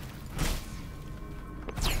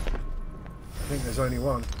 I think there's only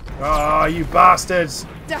one. Ah, oh, you bastards!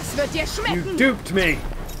 Das wird dir schmecken! You duped me!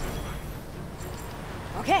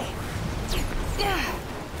 Okay.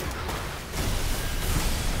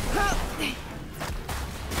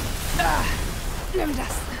 Nimm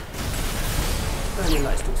das. Deine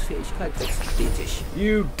Leistungsfähigkeit wächst stetig.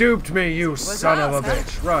 You duped me, you son of a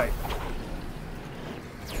bitch. Right.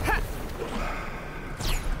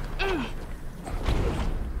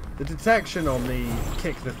 The detection on the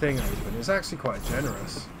kick the thing open is actually quite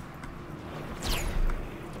generous.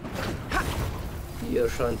 Hier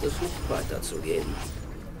scheint es nicht weiterzugehen.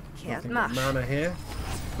 Kehrt Nothing but Marsch. mana here.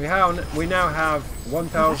 We now have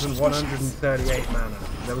 1,138 mana.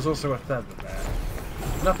 There was also a feather there.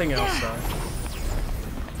 Nothing else though.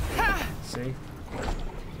 See?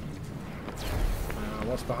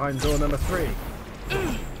 What's behind door number 3?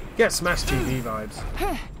 Get Smash TV vibes.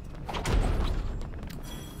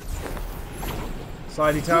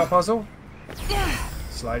 Slidey tower puzzle?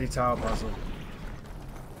 Slidey tower puzzle.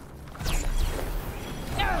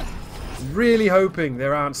 Really hoping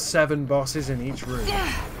there aren't 7 bosses in each room.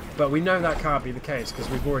 But we know that can't be the case because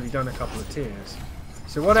we've already done a couple of tiers.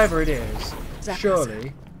 So whatever it is,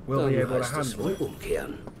 surely we'll be able to handle it.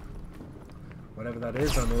 Whatever that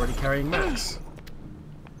is, I'm already carrying max.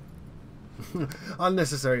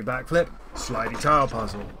 Unnecessary backflip. Slidey tower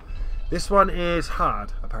puzzle. This one is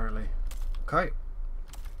hard, apparently. Okay.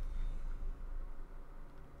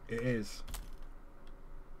 It is.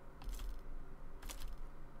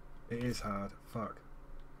 It is hard. Fuck.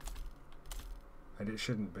 And it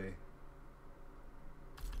shouldn't be.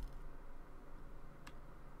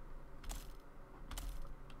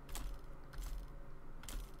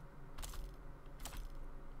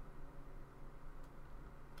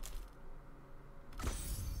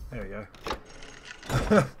 There we go.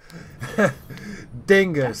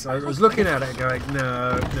 Dingus. I was looking at it going,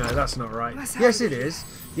 no, that's not right. Yes, it is.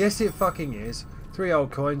 Yes, it fucking is. 3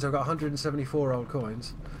 old coins. I've got 174 old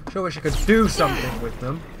coins. Sure wish I could do something with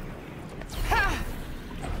them.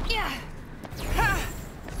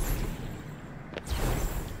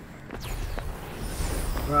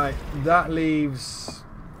 Right, that leaves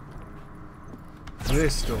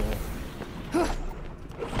this door.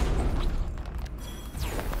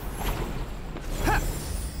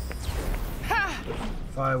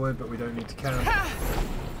 Firewood, but we don't need to count.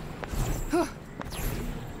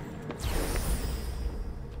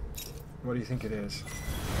 What do you think it is?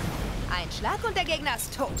 Ein Schlag und der Gegner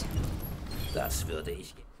ist tot. Das würde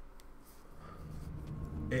ich.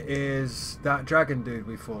 It is that dragon dude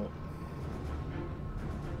we fought.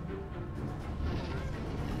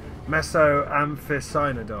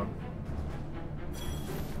 Meso-Amphicynodon.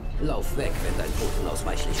 Lauf weg, wenn dein Tod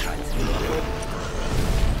unausweichlich scheint.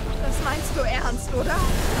 Das meinst du ernst, oder?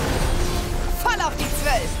 Voll auf die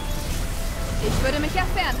 12. Ich würde mich ja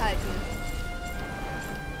fernhalten.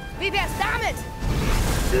 Wie wär's damit?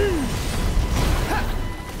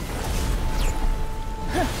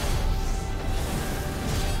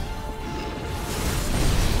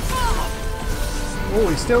 Oh,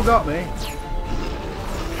 he still got me.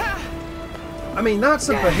 I mean, that's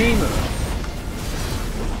a behemoth.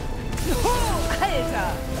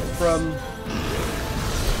 From...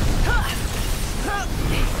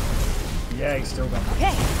 Yeah, he still got me.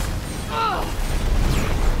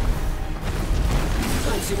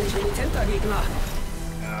 Ein ziemlich renitenter Gegner.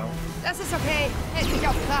 Ow. Das ist okay. Hält mich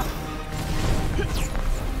auf Trab.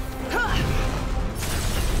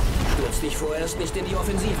 Stürz dich vorerst nicht in die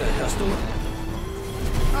Offensive, hörst du?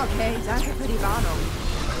 Okay, danke für die Warnung.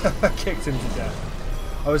 I kicked him to death.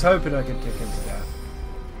 I was hoping I could kick him to death.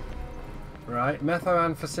 Right,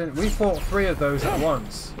 methoamphetamine. We fought 3 of those at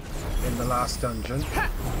once in the last dungeon.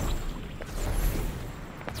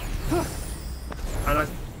 And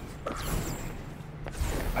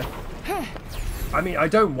I mean, I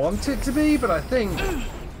don't want it to be, but I think,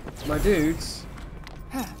 my dudes,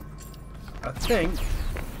 I think,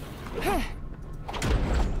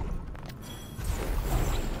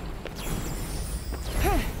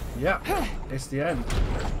 yeah, it's the end.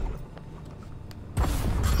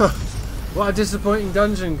 What a disappointing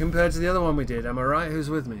dungeon compared to the other one we did, am I right? Who's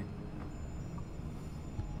with me?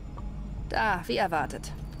 Da, wie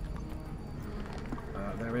erwartet.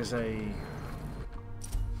 There is a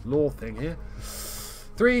lore thing here.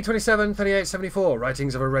 3:27:38:74.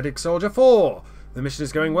 Writings of a Reddick Soldier 4. The mission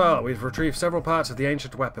is going well. We've retrieved several parts of the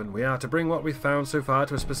ancient weapon. We are to bring what we've found so far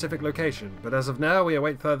to a specific location, but as of now we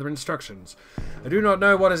await further instructions. I do not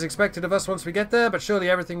know what is expected of us once we get there, but surely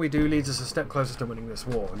everything we do leads us a step closer to winning this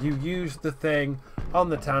war. You used the thing on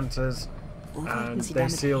the Tantas and they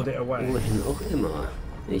sealed it away. Wohin auch immer.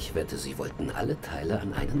 Ich wette, sie wollten alle Teile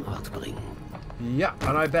an einen Ort bringen. Yeah,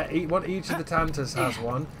 and I bet each of the Tantas has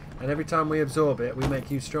one, and every time we absorb it, we make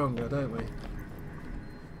you stronger, don't we?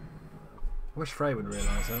 I wish Frey would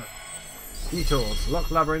realise that. Detours, Lock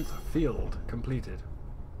Labyrinth, Field, completed.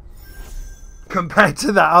 Compared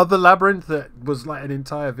to that other labyrinth that was like an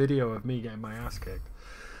entire video of me getting my ass kicked.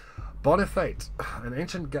 Bonifate, an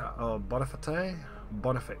ancient Bonifate?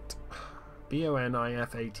 Bonifate.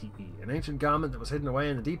 B-O-N-I-F-A-T-E. An ancient garment that was hidden away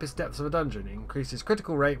in the deepest depths of a dungeon. It increases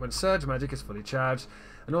critical rate when surge magic is fully charged,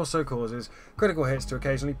 and also causes critical hits to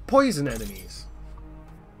occasionally poison enemies.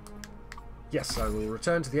 Yes, I will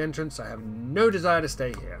return to the entrance. I have no desire to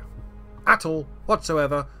stay here. At all,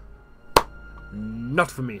 whatsoever.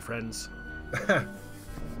 Not for me, friends. I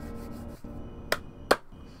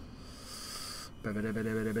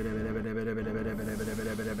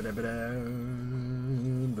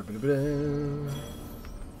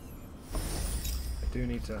do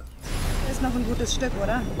need to... Ist noch ein gutes Stück,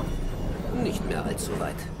 oder? Nicht mehr allzu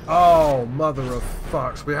weit. Oh, mother of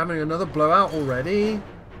fucks. We're having another blowout already?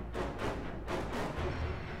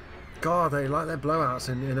 God, they like their blowouts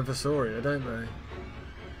in Vessoria, don't they?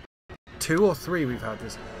 2 or 3 we've had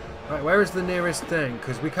this. Right, where is the nearest thing?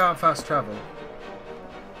 Because we can't fast travel.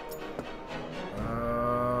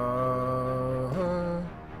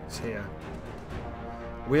 It's here.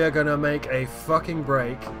 We are going to make a fucking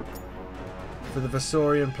break for the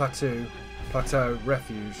Vessorian Plateau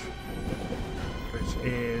Refuge, which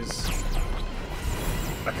is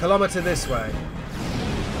a kilometre this way.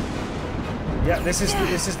 Yeah, this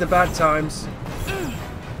is the bad times.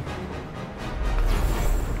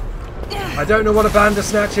 I don't know what a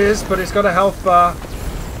Bandersnatch is, but it's got a health bar.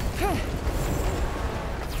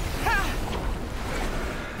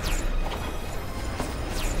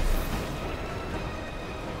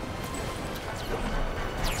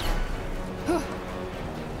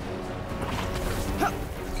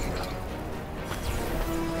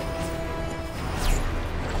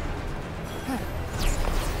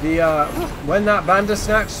 When that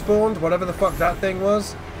Bandersnatch spawned, whatever the fuck that thing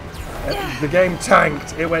was, the game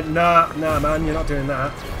tanked. It went, nah man, you're not doing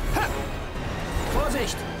that.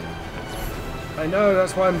 Vorsicht! I know,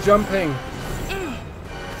 that's why I'm jumping.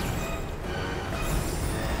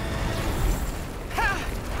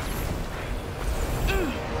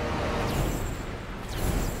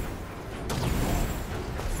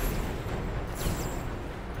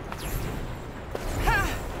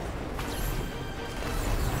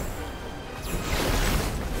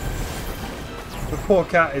 Poor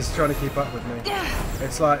cat is trying to keep up with me.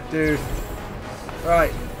 It's like, dude,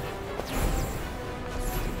 right.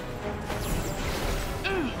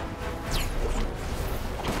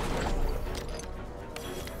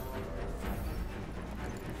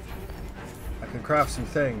 I can craft some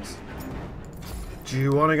things. Do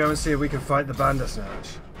you want to go and see if we can fight the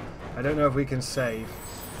Bandersnatch? I don't know if we can save.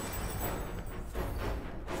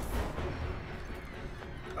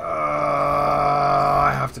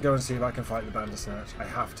 go and see if I can fight the Bandersnatch. I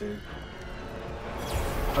have to.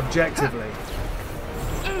 Objectively.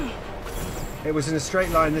 It was in a straight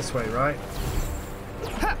line this way, right?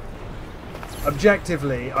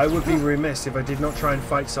 Objectively, I would be remiss if I did not try and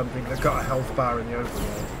fight something that got a health bar in the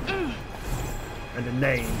overworld. And a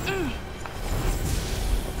name.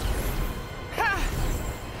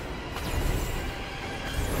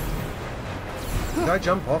 Did I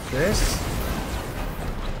jump off this?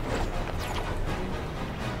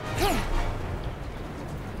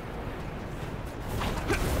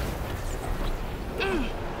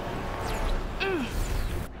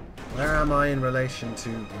 Where am I in relation to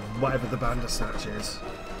whatever the Bandersnatch is?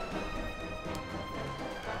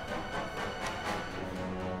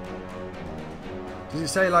 Does it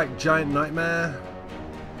say like giant nightmare?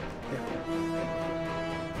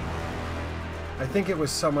 I think it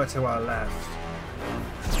was somewhere to our left.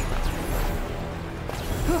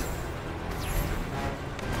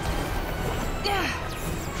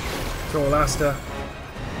 Torlaster.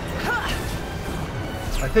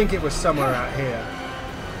 I think it was somewhere out here.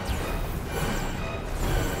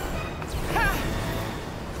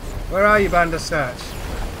 Where are you, Bandersnatch?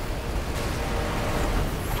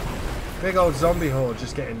 Big old zombie horde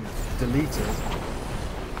just getting deleted.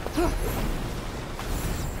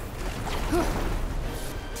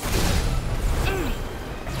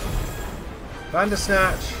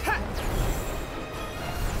 Bandersnatch!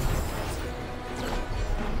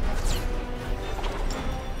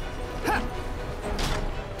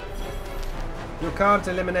 You can't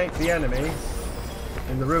eliminate the enemy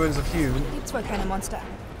in the ruins of Hume. Gibt's wohl keine Monster.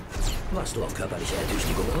 Warst du auf körperliche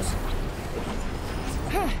Ertüchtigung aus?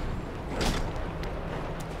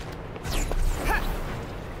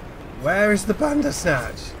 Where is the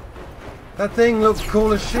Bandersnatch? That thing looks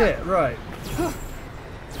cool as shit, right?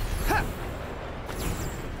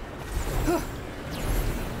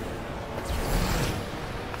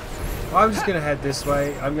 I'm just going to head this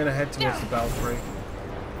way. I'm going to head towards the Belfry.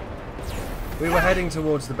 We were heading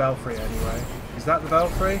towards the Belfry anyway. Is that the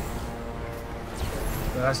Belfry?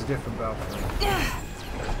 No, that's a different Belfry.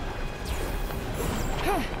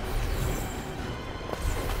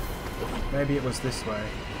 Maybe it was this way.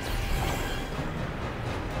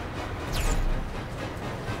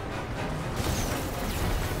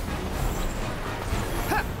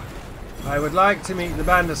 I would like to meet the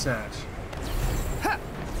Bandersnatch.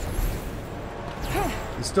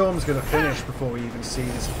 The storm's gonna finish before we even see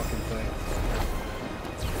this fucking thing.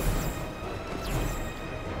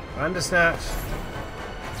 Bandersnatch.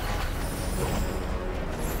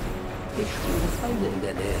 Ich spüre Feinde in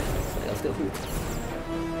der Nähe. Sei auf der Hut.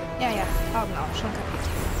 Ja, ja, Augen auf, schon kapiert.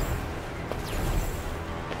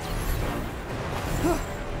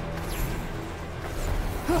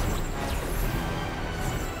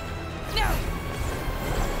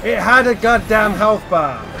 It had a goddamn health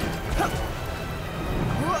bar.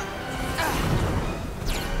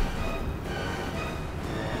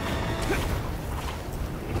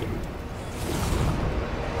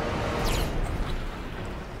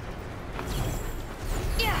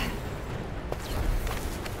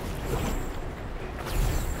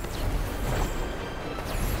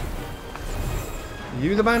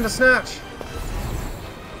 You the Bandersnatch?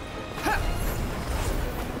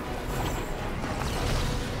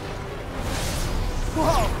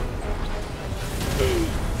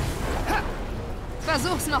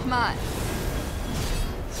 Versuch's nochmal.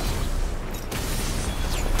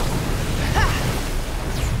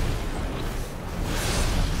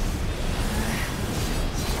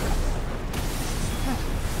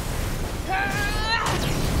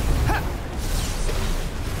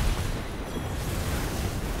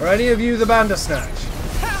 Are any of you the Bandersnatch?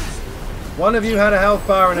 One of you had a health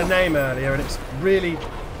bar and a name earlier, and it's really...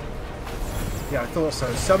 Yeah, I thought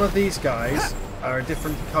so. Some of these guys are a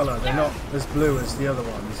different colour. They're not as blue as the other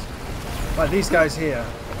ones. Like these guys here.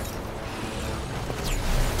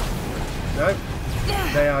 No,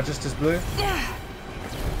 they are just as blue.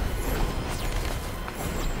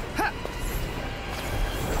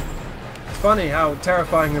 It's funny how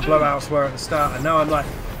terrifying the blowouts were at the start, and now I'm like,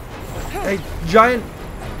 a giant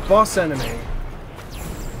boss enemy.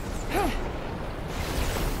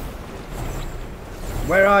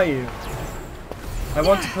 Where are you? I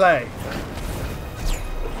want to play.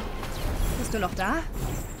 Bist du noch da?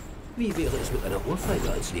 Wie wäre es mit einer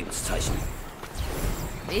Ohrfeige als Lebenszeichen?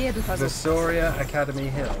 Wehe, du The versuchst. Soria Academy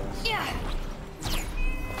Hills.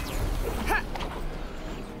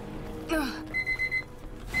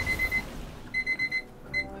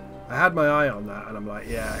 I had my eye on that, and I'm like,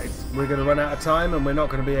 yeah, we're going to run out of time, and we're not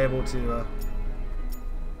going to be able to...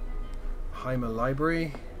 Heimer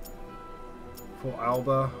Library. Fort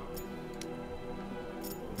Alba.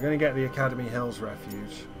 We're going to get the Academy Hills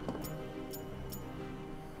Refuge.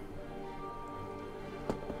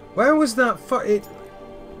 Where was that?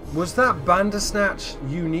 Was that Bandersnatch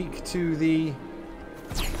unique to the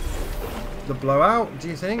blowout? Do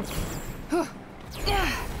you think?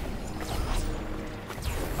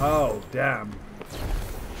 Oh damn!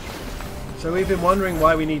 So we've been wondering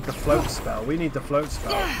why we need the float spell. We need the float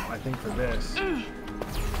spell, I think, for this.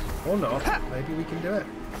 Or not. Maybe we can do it.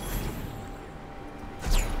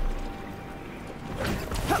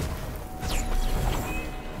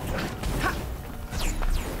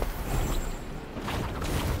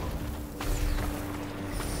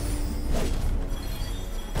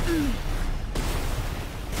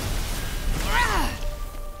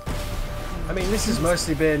 I mean, this has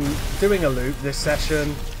mostly been doing a loop this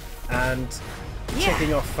session and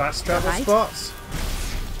checking off fast travel spots.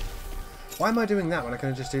 Why am I doing that when I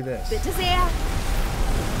can just do this? Bitte sehr.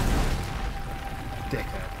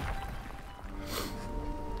 Dickhead.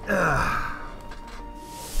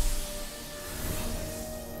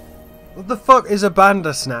 What the fuck is a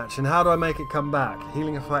Bandersnatch and how do I make it come back?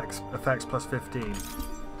 Healing effects plus 15.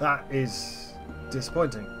 That is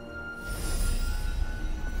disappointing.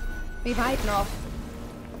 Wie weit noch?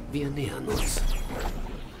 Wir nähern uns.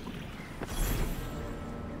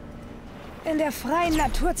 In der freien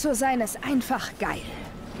Natur zu sein ist einfach geil.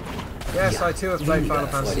 Yes, I too have played Final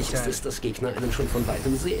Fantasy Erfreulich ist es, dass Gegner einen schon von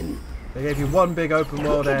weitem sehen. They gave you one big open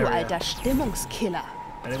world Okay, du area. alter Stimmungskiller.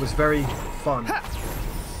 And it was very fun.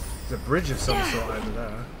 There's a bridge of some sort over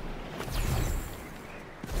there.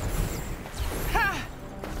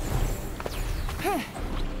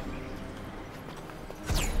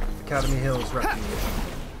 Academy Hills Refuge.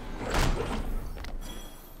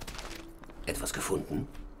 Etwas gefunden?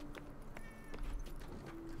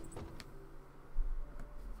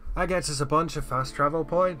 That gets us a bunch of fast travel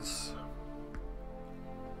points.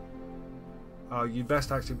 Oh, you'd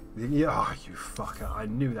best actually... Yeah, oh, you fucker. I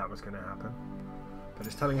knew that was going to happen. But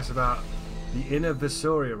it's telling us about the Inner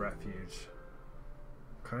Visoria Refuge.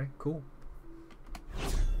 Okay, cool.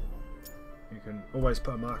 You can always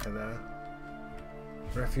put a marker there.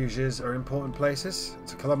 Refuges are important places.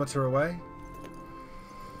 It's a kilometre away.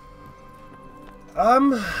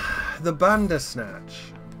 The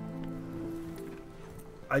Bandersnatch.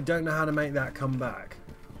 I don't know how to make that come back.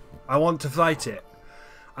 I want to fight it.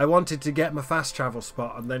 I wanted to get my fast travel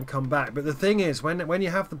spot and then come back. But the thing is, when you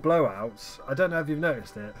have the blowouts, I don't know if you've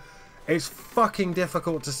noticed it, it's fucking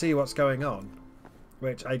difficult to see what's going on.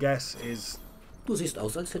 Which I guess is... Du siehst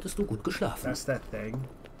aus, als hättest du gut geschlafen. That's their thing.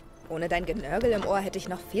 Ohne dein Genörgel im Ohr hätte ich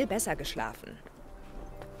noch viel besser geschlafen.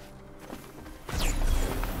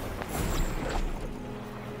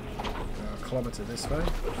 A kilometre this way.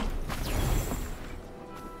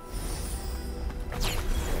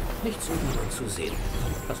 Nichts um niemand zu sehen.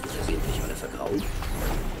 Hast du versehentlich alle vergrauen?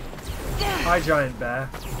 Bye, Giant Bear.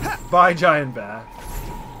 Bye, Giant Bear.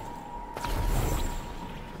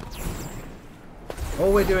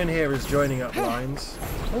 All we're doing here is joining up lines.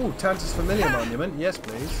 Oh, Tantas Familiar Monument. Yes,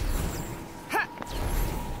 please.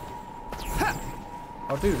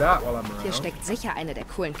 I'll do that while I'm around. Hier steckt sicher eine der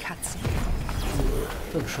coolen Katzen.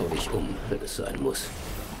 Dann schau dich wenn es sein muss.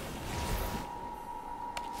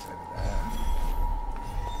 It's over there.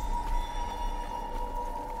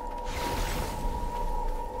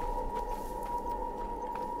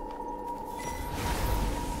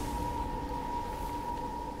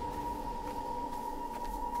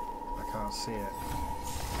 I can't see it.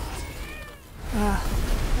 Ah,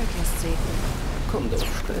 vergesst sie. Komm doch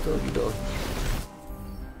später wieder.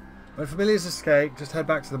 When familiars escape, just head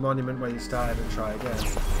back to the monument where you started and try again.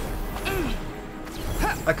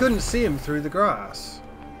 I couldn't see him through the grass.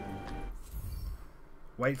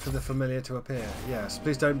 Wait for the familiar to appear. Yes,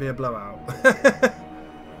 please don't be a blowout.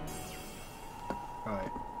 Right.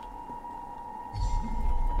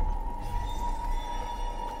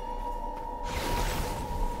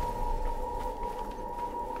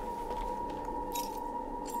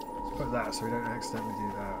 Let's put that so we don't accidentally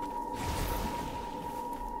do that.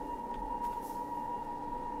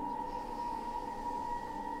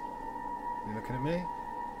 You looking at me?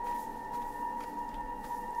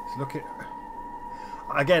 Just look at...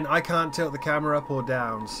 Again, I can't tilt the camera up or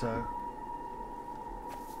down, so...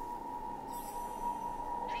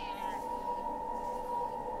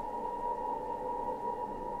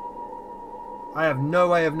 I have no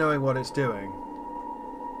way of knowing what it's doing.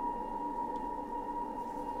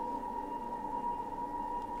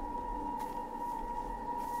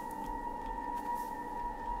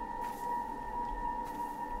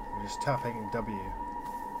 I'm just tapping W.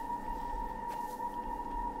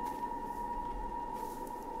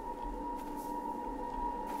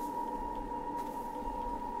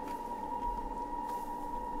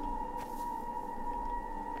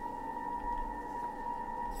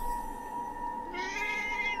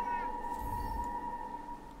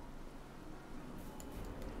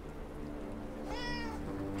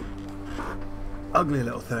 Ugly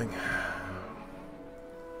little thing.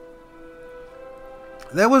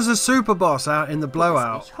 There was a super boss out in the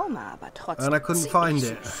blowout, and I couldn't find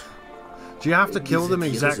it. Do you have to kill them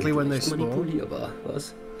exactly when they spawn?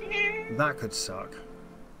 That could suck.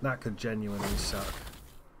 That could genuinely suck.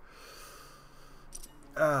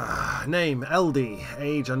 Name, LD.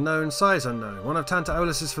 Age unknown, size unknown. One of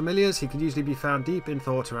Tantas' familiars, he could usually be found deep in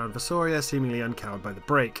thought around Vasoria, seemingly uncowed by the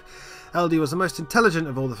break. LD was the most intelligent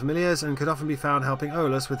of all the familiars and could often be found helping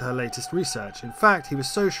Olus with her latest research. In fact, he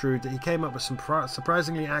was so shrewd that he came up with some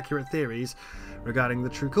surprisingly accurate theories regarding the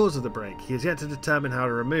true cause of the break. He has yet to determine how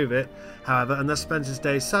to remove it, however, and thus spends his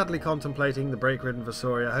days sadly contemplating the break-ridden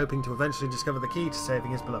Vasoria, hoping to eventually discover the key to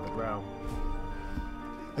saving his beloved realm.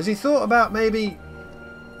 Has he thought about maybe...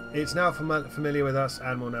 It's now familiar with us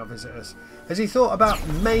and will now visit us. Has he thought about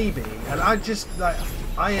maybe, and I just, like,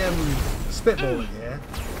 I am spitballing here.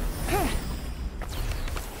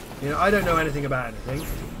 You know, I don't know anything about anything.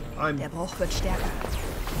 I'm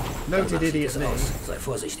noted idiot me.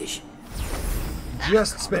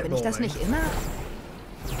 Just spitballing.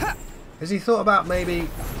 Has he thought about maybe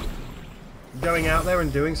going out there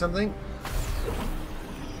and doing something?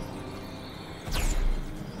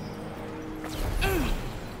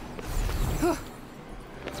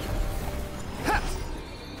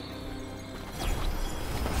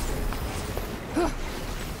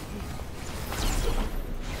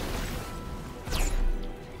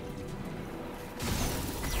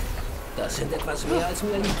 Das sind etwas mehr als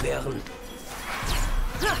mir lieb wären.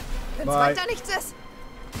 Wenn's weiter nichts ist.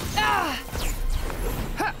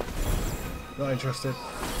 Not interested.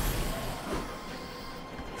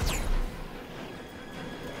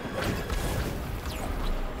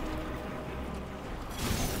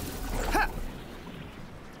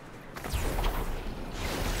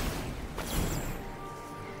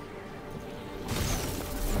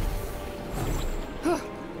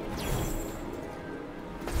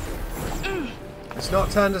 Not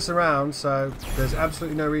turned us around, so there's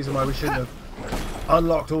absolutely no reason why we shouldn't have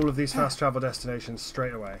unlocked all of these fast travel destinations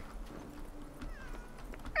straight away.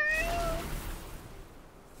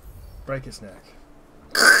 Break its neck.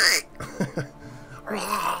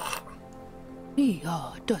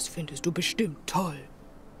 Ja, das findest du bestimmt toll.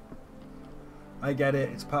 I get it,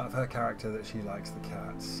 it's part of her character that she likes the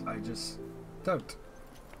cats. I just don't.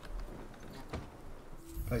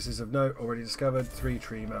 Places of note already discovered. 3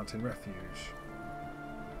 Tree Mountain Refuge.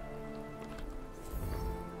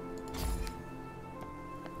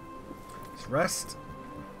 Rest.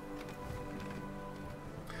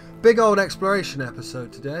 Big old exploration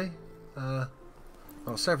episode today.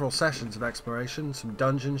 Well, several sessions of exploration, some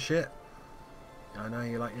dungeon shit. I know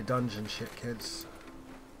you like your dungeon shit, kids.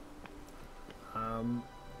 And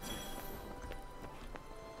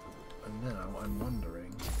now I'm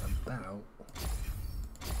wondering about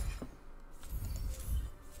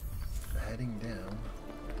heading down.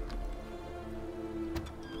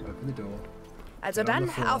 Open the door. Also dann,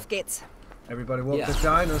 auf geht's. Everybody walk the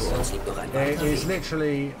dinosaur. It is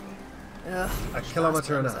literally a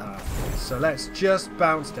kilometre and a half. So let's just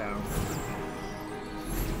bounce down.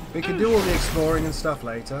 We can do all the exploring and stuff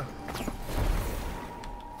later.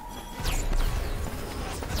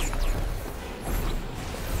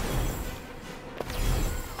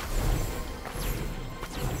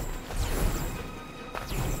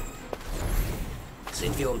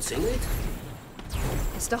 Sind wir umzingelt?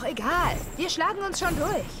 Ist doch egal. Wir schlagen uns schon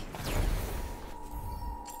durch.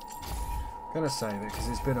 Gonna save it because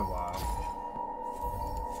it's been a while.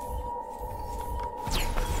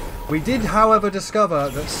 We did, however, discover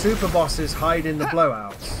that super bosses hide in the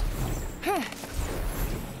blowouts.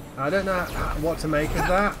 I don't know what to make of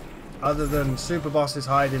that, other than super bosses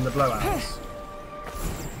hide in the blowouts.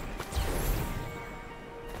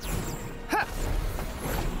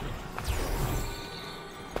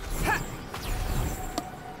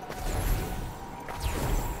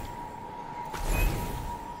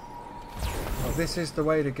 This is the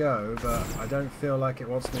way to go, but I don't feel like it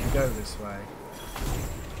wants me to go this way.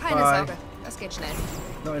 Keine Bye. Sorge, das geht schnell.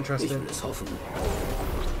 Not interested. Ich will es hoffen.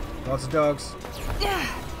 Lots of dogs.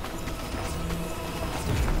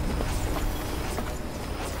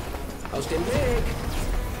 Aus dem Weg!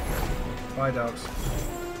 Bye, dogs.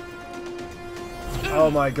 Oh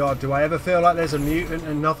my god, do I ever feel like there's a mutant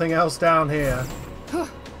and nothing else down here?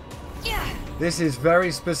 This is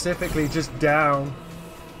very specifically just down.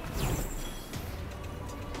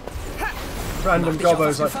 Random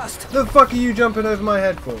gobbos like, the fuck are you jumping over my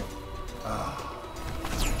head for? Oh.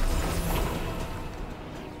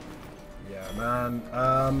 Yeah, man.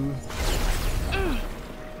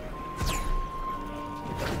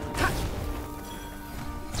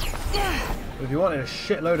 If you wanted a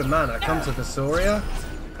shitload of mana, come to Visoria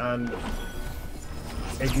and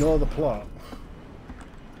ignore the plot.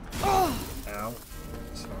 Ow.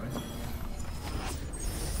 Sorry.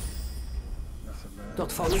 Nothing there.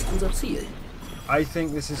 Dort vorne ist unser Ziel. I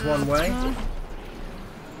think this is one way.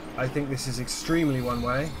 I think this is extremely one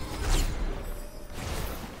way.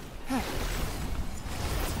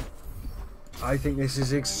 I think this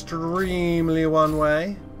is extremely one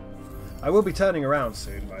way. I will be turning around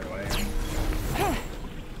soon, by the way.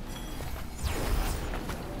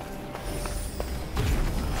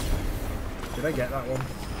 Did I get that one?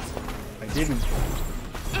 I didn't.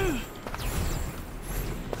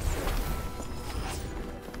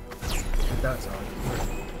 That time.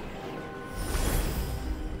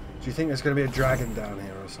 Do you think there's going to be a dragon down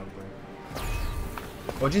here or something?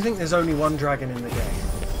 Or do you think there's only one dragon in the game?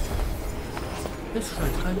 Es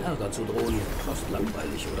scheint kein Ärger zu drohen. Fast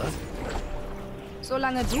langweilig, oder?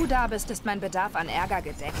 Solange du da bist, ist mein Bedarf an Ärger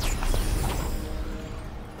gedeckt.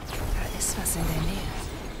 Da ist was in der Nähe.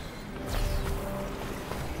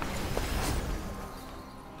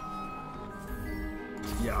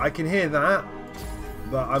 Yeah, I can hear that.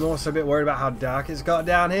 But I'm also a bit worried about how dark it's got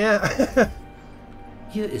down here.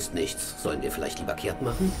 Hier ist nichts. Sollen wir vielleicht lieber kehrt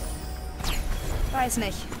machen? Weiß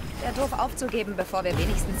nicht. Wäre doof aufzugeben, bevor wir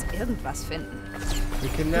wenigstens irgendwas finden. We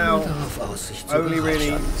can now Darauf aus, sich zu only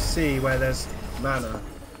really beherrschen. see where there's mana.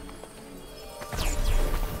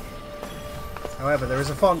 However, there is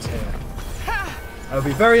a font here. I'll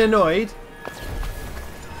be very annoyed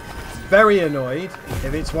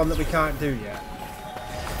if it's one that we can't do yet.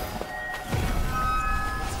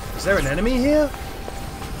 Is there an enemy here?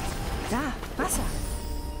 Da, Wasser.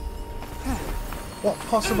 What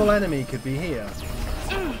possible enemy could be here?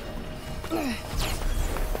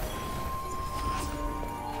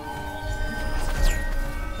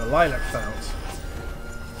 The lilac fount.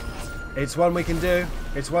 It's one we can do.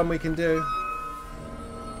 It's one we can do.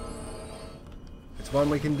 It's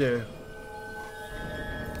one we can do.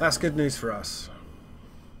 That's good news for us.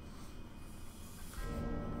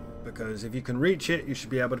 Because if you can reach it, you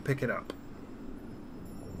should be able to pick it up.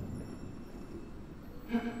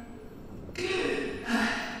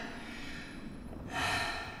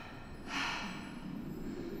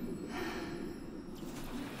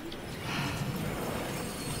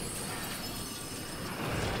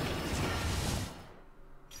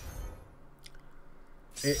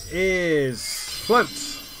 It is float.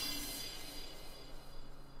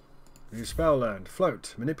 New spell learned.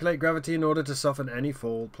 Float. Manipulate gravity in order to soften any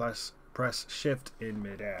fall. Plus press shift in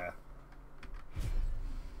midair.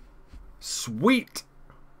 Sweet.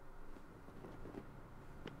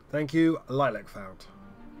 Thank you, lilac fount.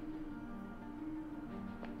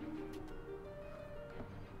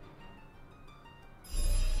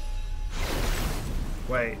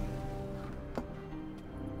 Wait.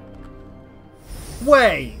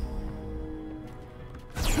 Wait!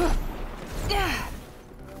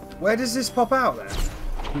 Where does this pop out then?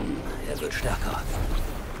 Wird stärker.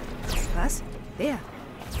 Was? Wer?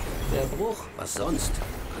 Der Bruch, was sonst?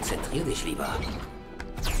 Konzentrier dich lieber.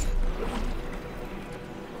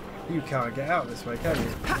 You can't get out this way, can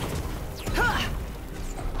you?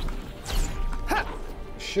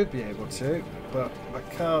 Should be able to, but I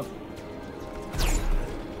can't.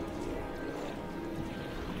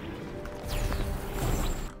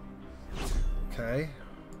 Okay.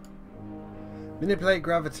 Manipulate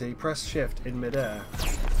gravity, press shift in midair.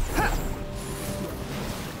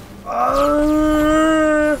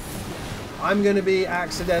 I'm going to be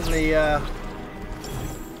accidentally...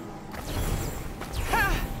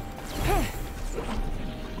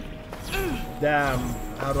 Damn,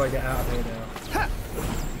 how do I get out of here now?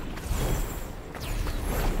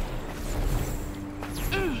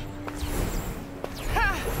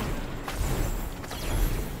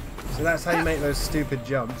 So that's how you make those stupid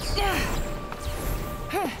jumps.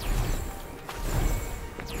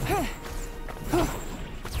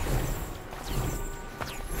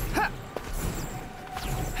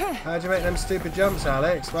 How'd you make them stupid jumps,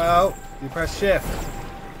 Alex? Well, you press shift.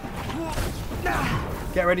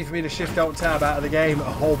 Get ready for me to shift alt tab out of the game a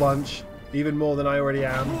whole bunch. Even more than I already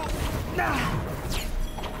am.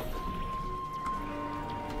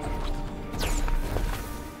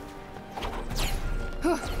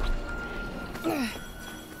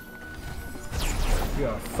 You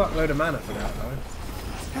got a fuckload of mana for that, though.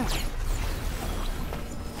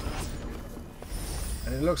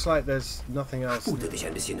 And it looks like there's nothing else. Spute dich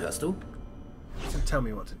ein bisschen, hörst du? Don't tell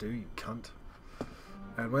me what to do, you cunt.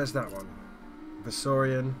 And where's that one?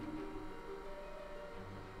 Vasorian.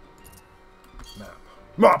 Map.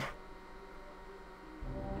 Map!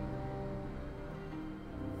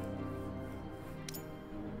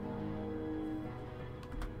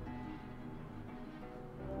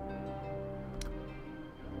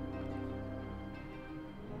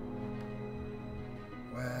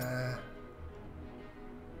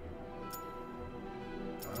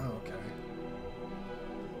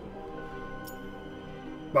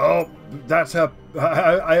 Oh, that's her.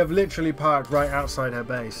 I have literally parked right outside her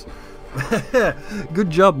base. Good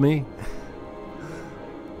job, me.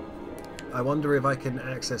 I wonder if I can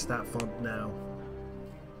access that font now.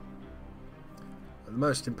 The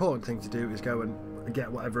most important thing to do is go and get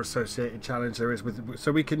whatever associated challenge there is with.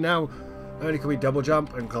 So we can now. Not only can we double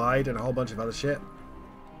jump and glide and a whole bunch of other shit.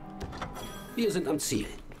 Wir sind am Ziel.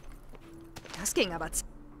 Das ging aber...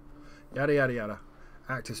 Yada yada yada.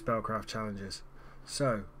 Active spellcraft challenges.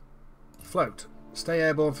 So, float. Stay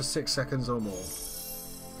airborne for 6 seconds or more.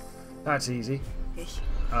 That's easy.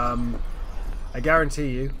 I guarantee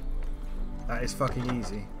you, that is fucking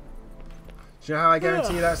easy. Do you know how I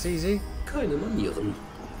guarantee you that's easy? Keine Manieren.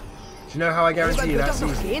 Do you know how I guarantee you that's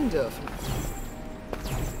easy? gehen dürfen.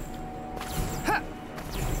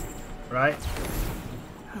 Right?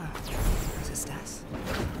 Was ist das?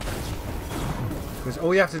 Because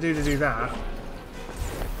all you have to do that.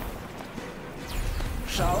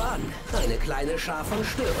 Schau an, eine kleine Schar von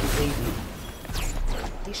Störenfrieden.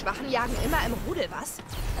 Die Schwachen jagen immer im Rudel, was?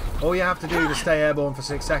 All you have to do to stay airborne for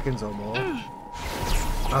 6 seconds or more.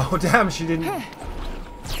 Oh damn, she didn't.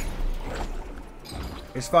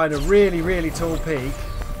 It's find a really, really tall peak,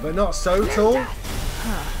 but not so tall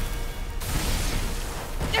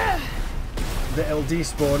that it'll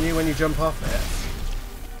despawn you when you jump off it.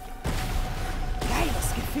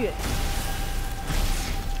 Geiles Gefühl.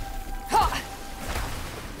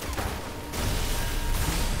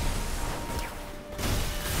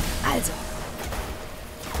 Also.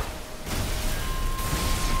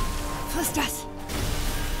 Was ist das?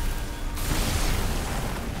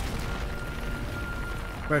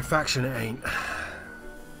 Red faction it ain't.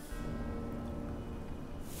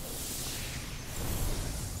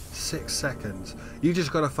 Six seconds. You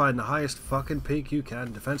just gotta find the highest fucking peak you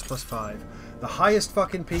can. Defense +5. The highest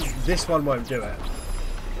fucking peak. This one won't do it.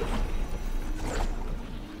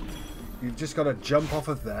 You've just gotta jump off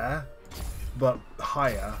of there, but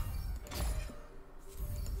higher.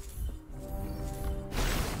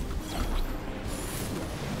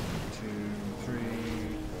 2, 3,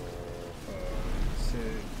 4,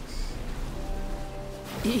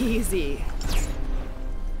 6. Easy.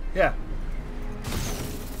 Yeah.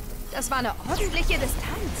 Das war eine ordentliche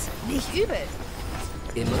Distanz. Nicht übel.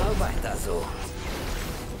 Immer weiter so.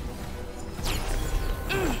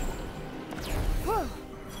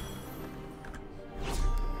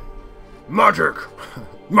 Magic!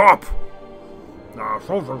 Mop!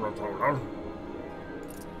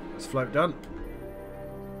 Let's float done.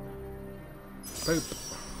 Boop.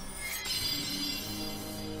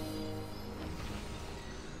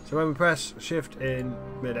 So when we press shift in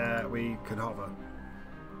midair, we can hover.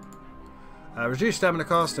 Reduce stamina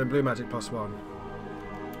cost and blue magic +1.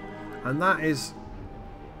 And that is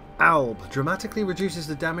Alb. Dramatically reduces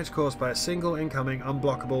the damage caused by a single incoming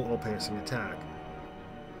unblockable or piercing attack.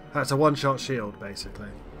 That's a one-shot shield, basically.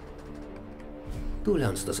 Du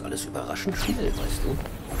lernst das alles überraschend schnell, weißt du?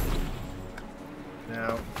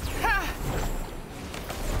 Now.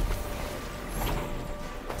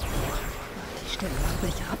 Die Stimme macht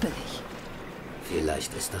mich rappelig.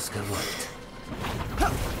 Vielleicht ist das gewollt.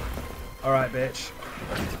 Alright, bitch.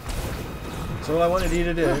 That's all I wanted you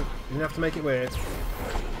to do. You didn't have to make it weird.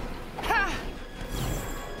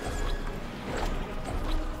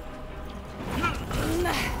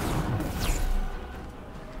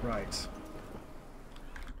 Right.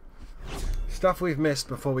 Stuff we've missed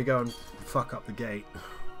before we go and fuck up the gate.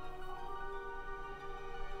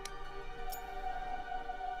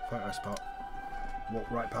 Photo spot.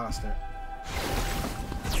 Walk right past it.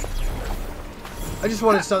 I just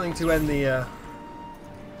wanted something to end the...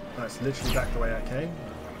 That's literally back the way I came.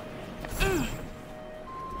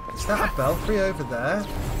 Is that a belfry over there?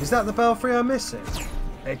 Is that the belfry I'm missing?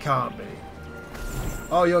 It can't be.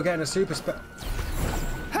 Oh, you're getting a super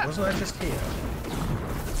Wasn't I just here?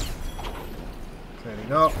 Clearly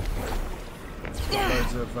not.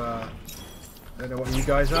 Loads of, I don't know what you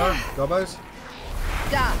guys are. Gobbos?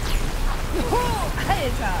 Da! Oh,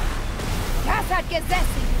 Alter! Das hat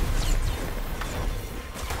gesessen!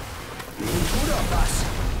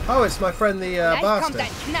 Oh, it's my friend the Gleich kommt bastard.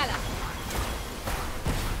 ein Knaller!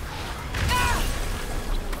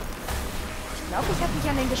 Ich glaube, ich habe mich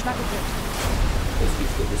an den Geschmack gewöhnt. Es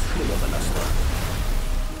gibt gewiss schlimmere Laster.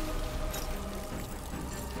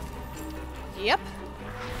 Yep.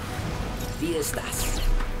 Wie ist das?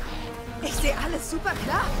 Ich sehe alles super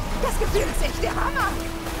klar. Das Gefühl ist echt der Hammer.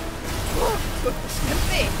 Oh, tut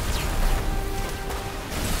bestimmt weh.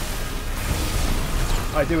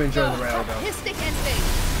 I do enjoy the railgun. Verpiss dich endlich.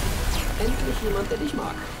 Endlich jemand, der dich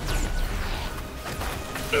mag.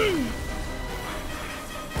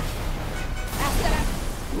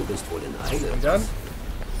 bist wohl in Eile. Done?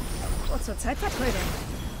 Oh, zur Zeitvertreibung.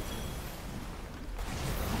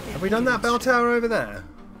 Have we done that bell tower over there?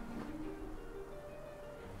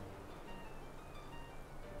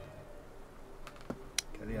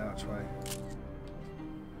 Get the archway.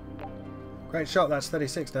 Great shot, that's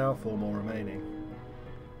 36 now, 4 more remaining.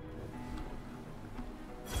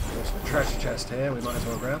 There's a treasure chest here, we might as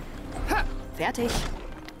well grab. Ha, fertig.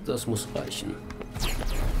 Das muss reichen.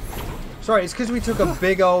 Sorry, it's because we took a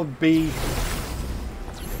big old bee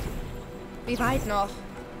Wie weit noch?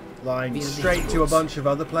 line straight to a bunch of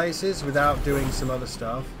other places without doing some other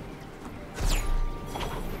stuff.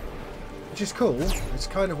 Which is cool, it's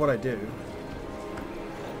kind of what I do.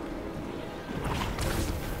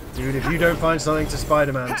 Dude, if you don't find something to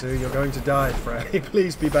Spider-Man to, you're going to die, Frey.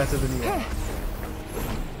 Please be better than you are.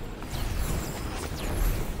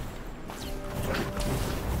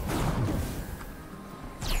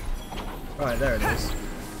 Right, there it is.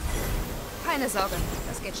 Keine Sorge,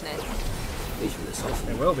 das geht schnell. Ich will es hoffen.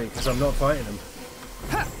 It will be, because I'm not fighting them.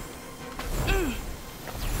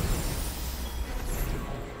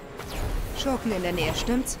 Schurken in der Nähe,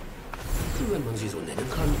 stimmt's? Wenn man sie so nennen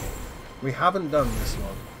kann. We haven't done this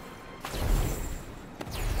one.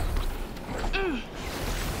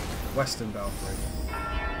 Western Belfry.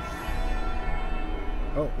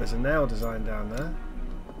 Oh, there's a nail design down there.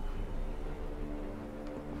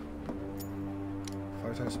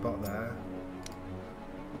 Photo spot there.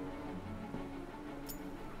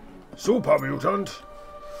 Super mutant!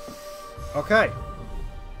 Okay.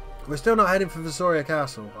 We're still not heading for Visoria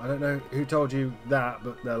Castle. I don't know who told you that,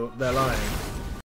 but they're lying.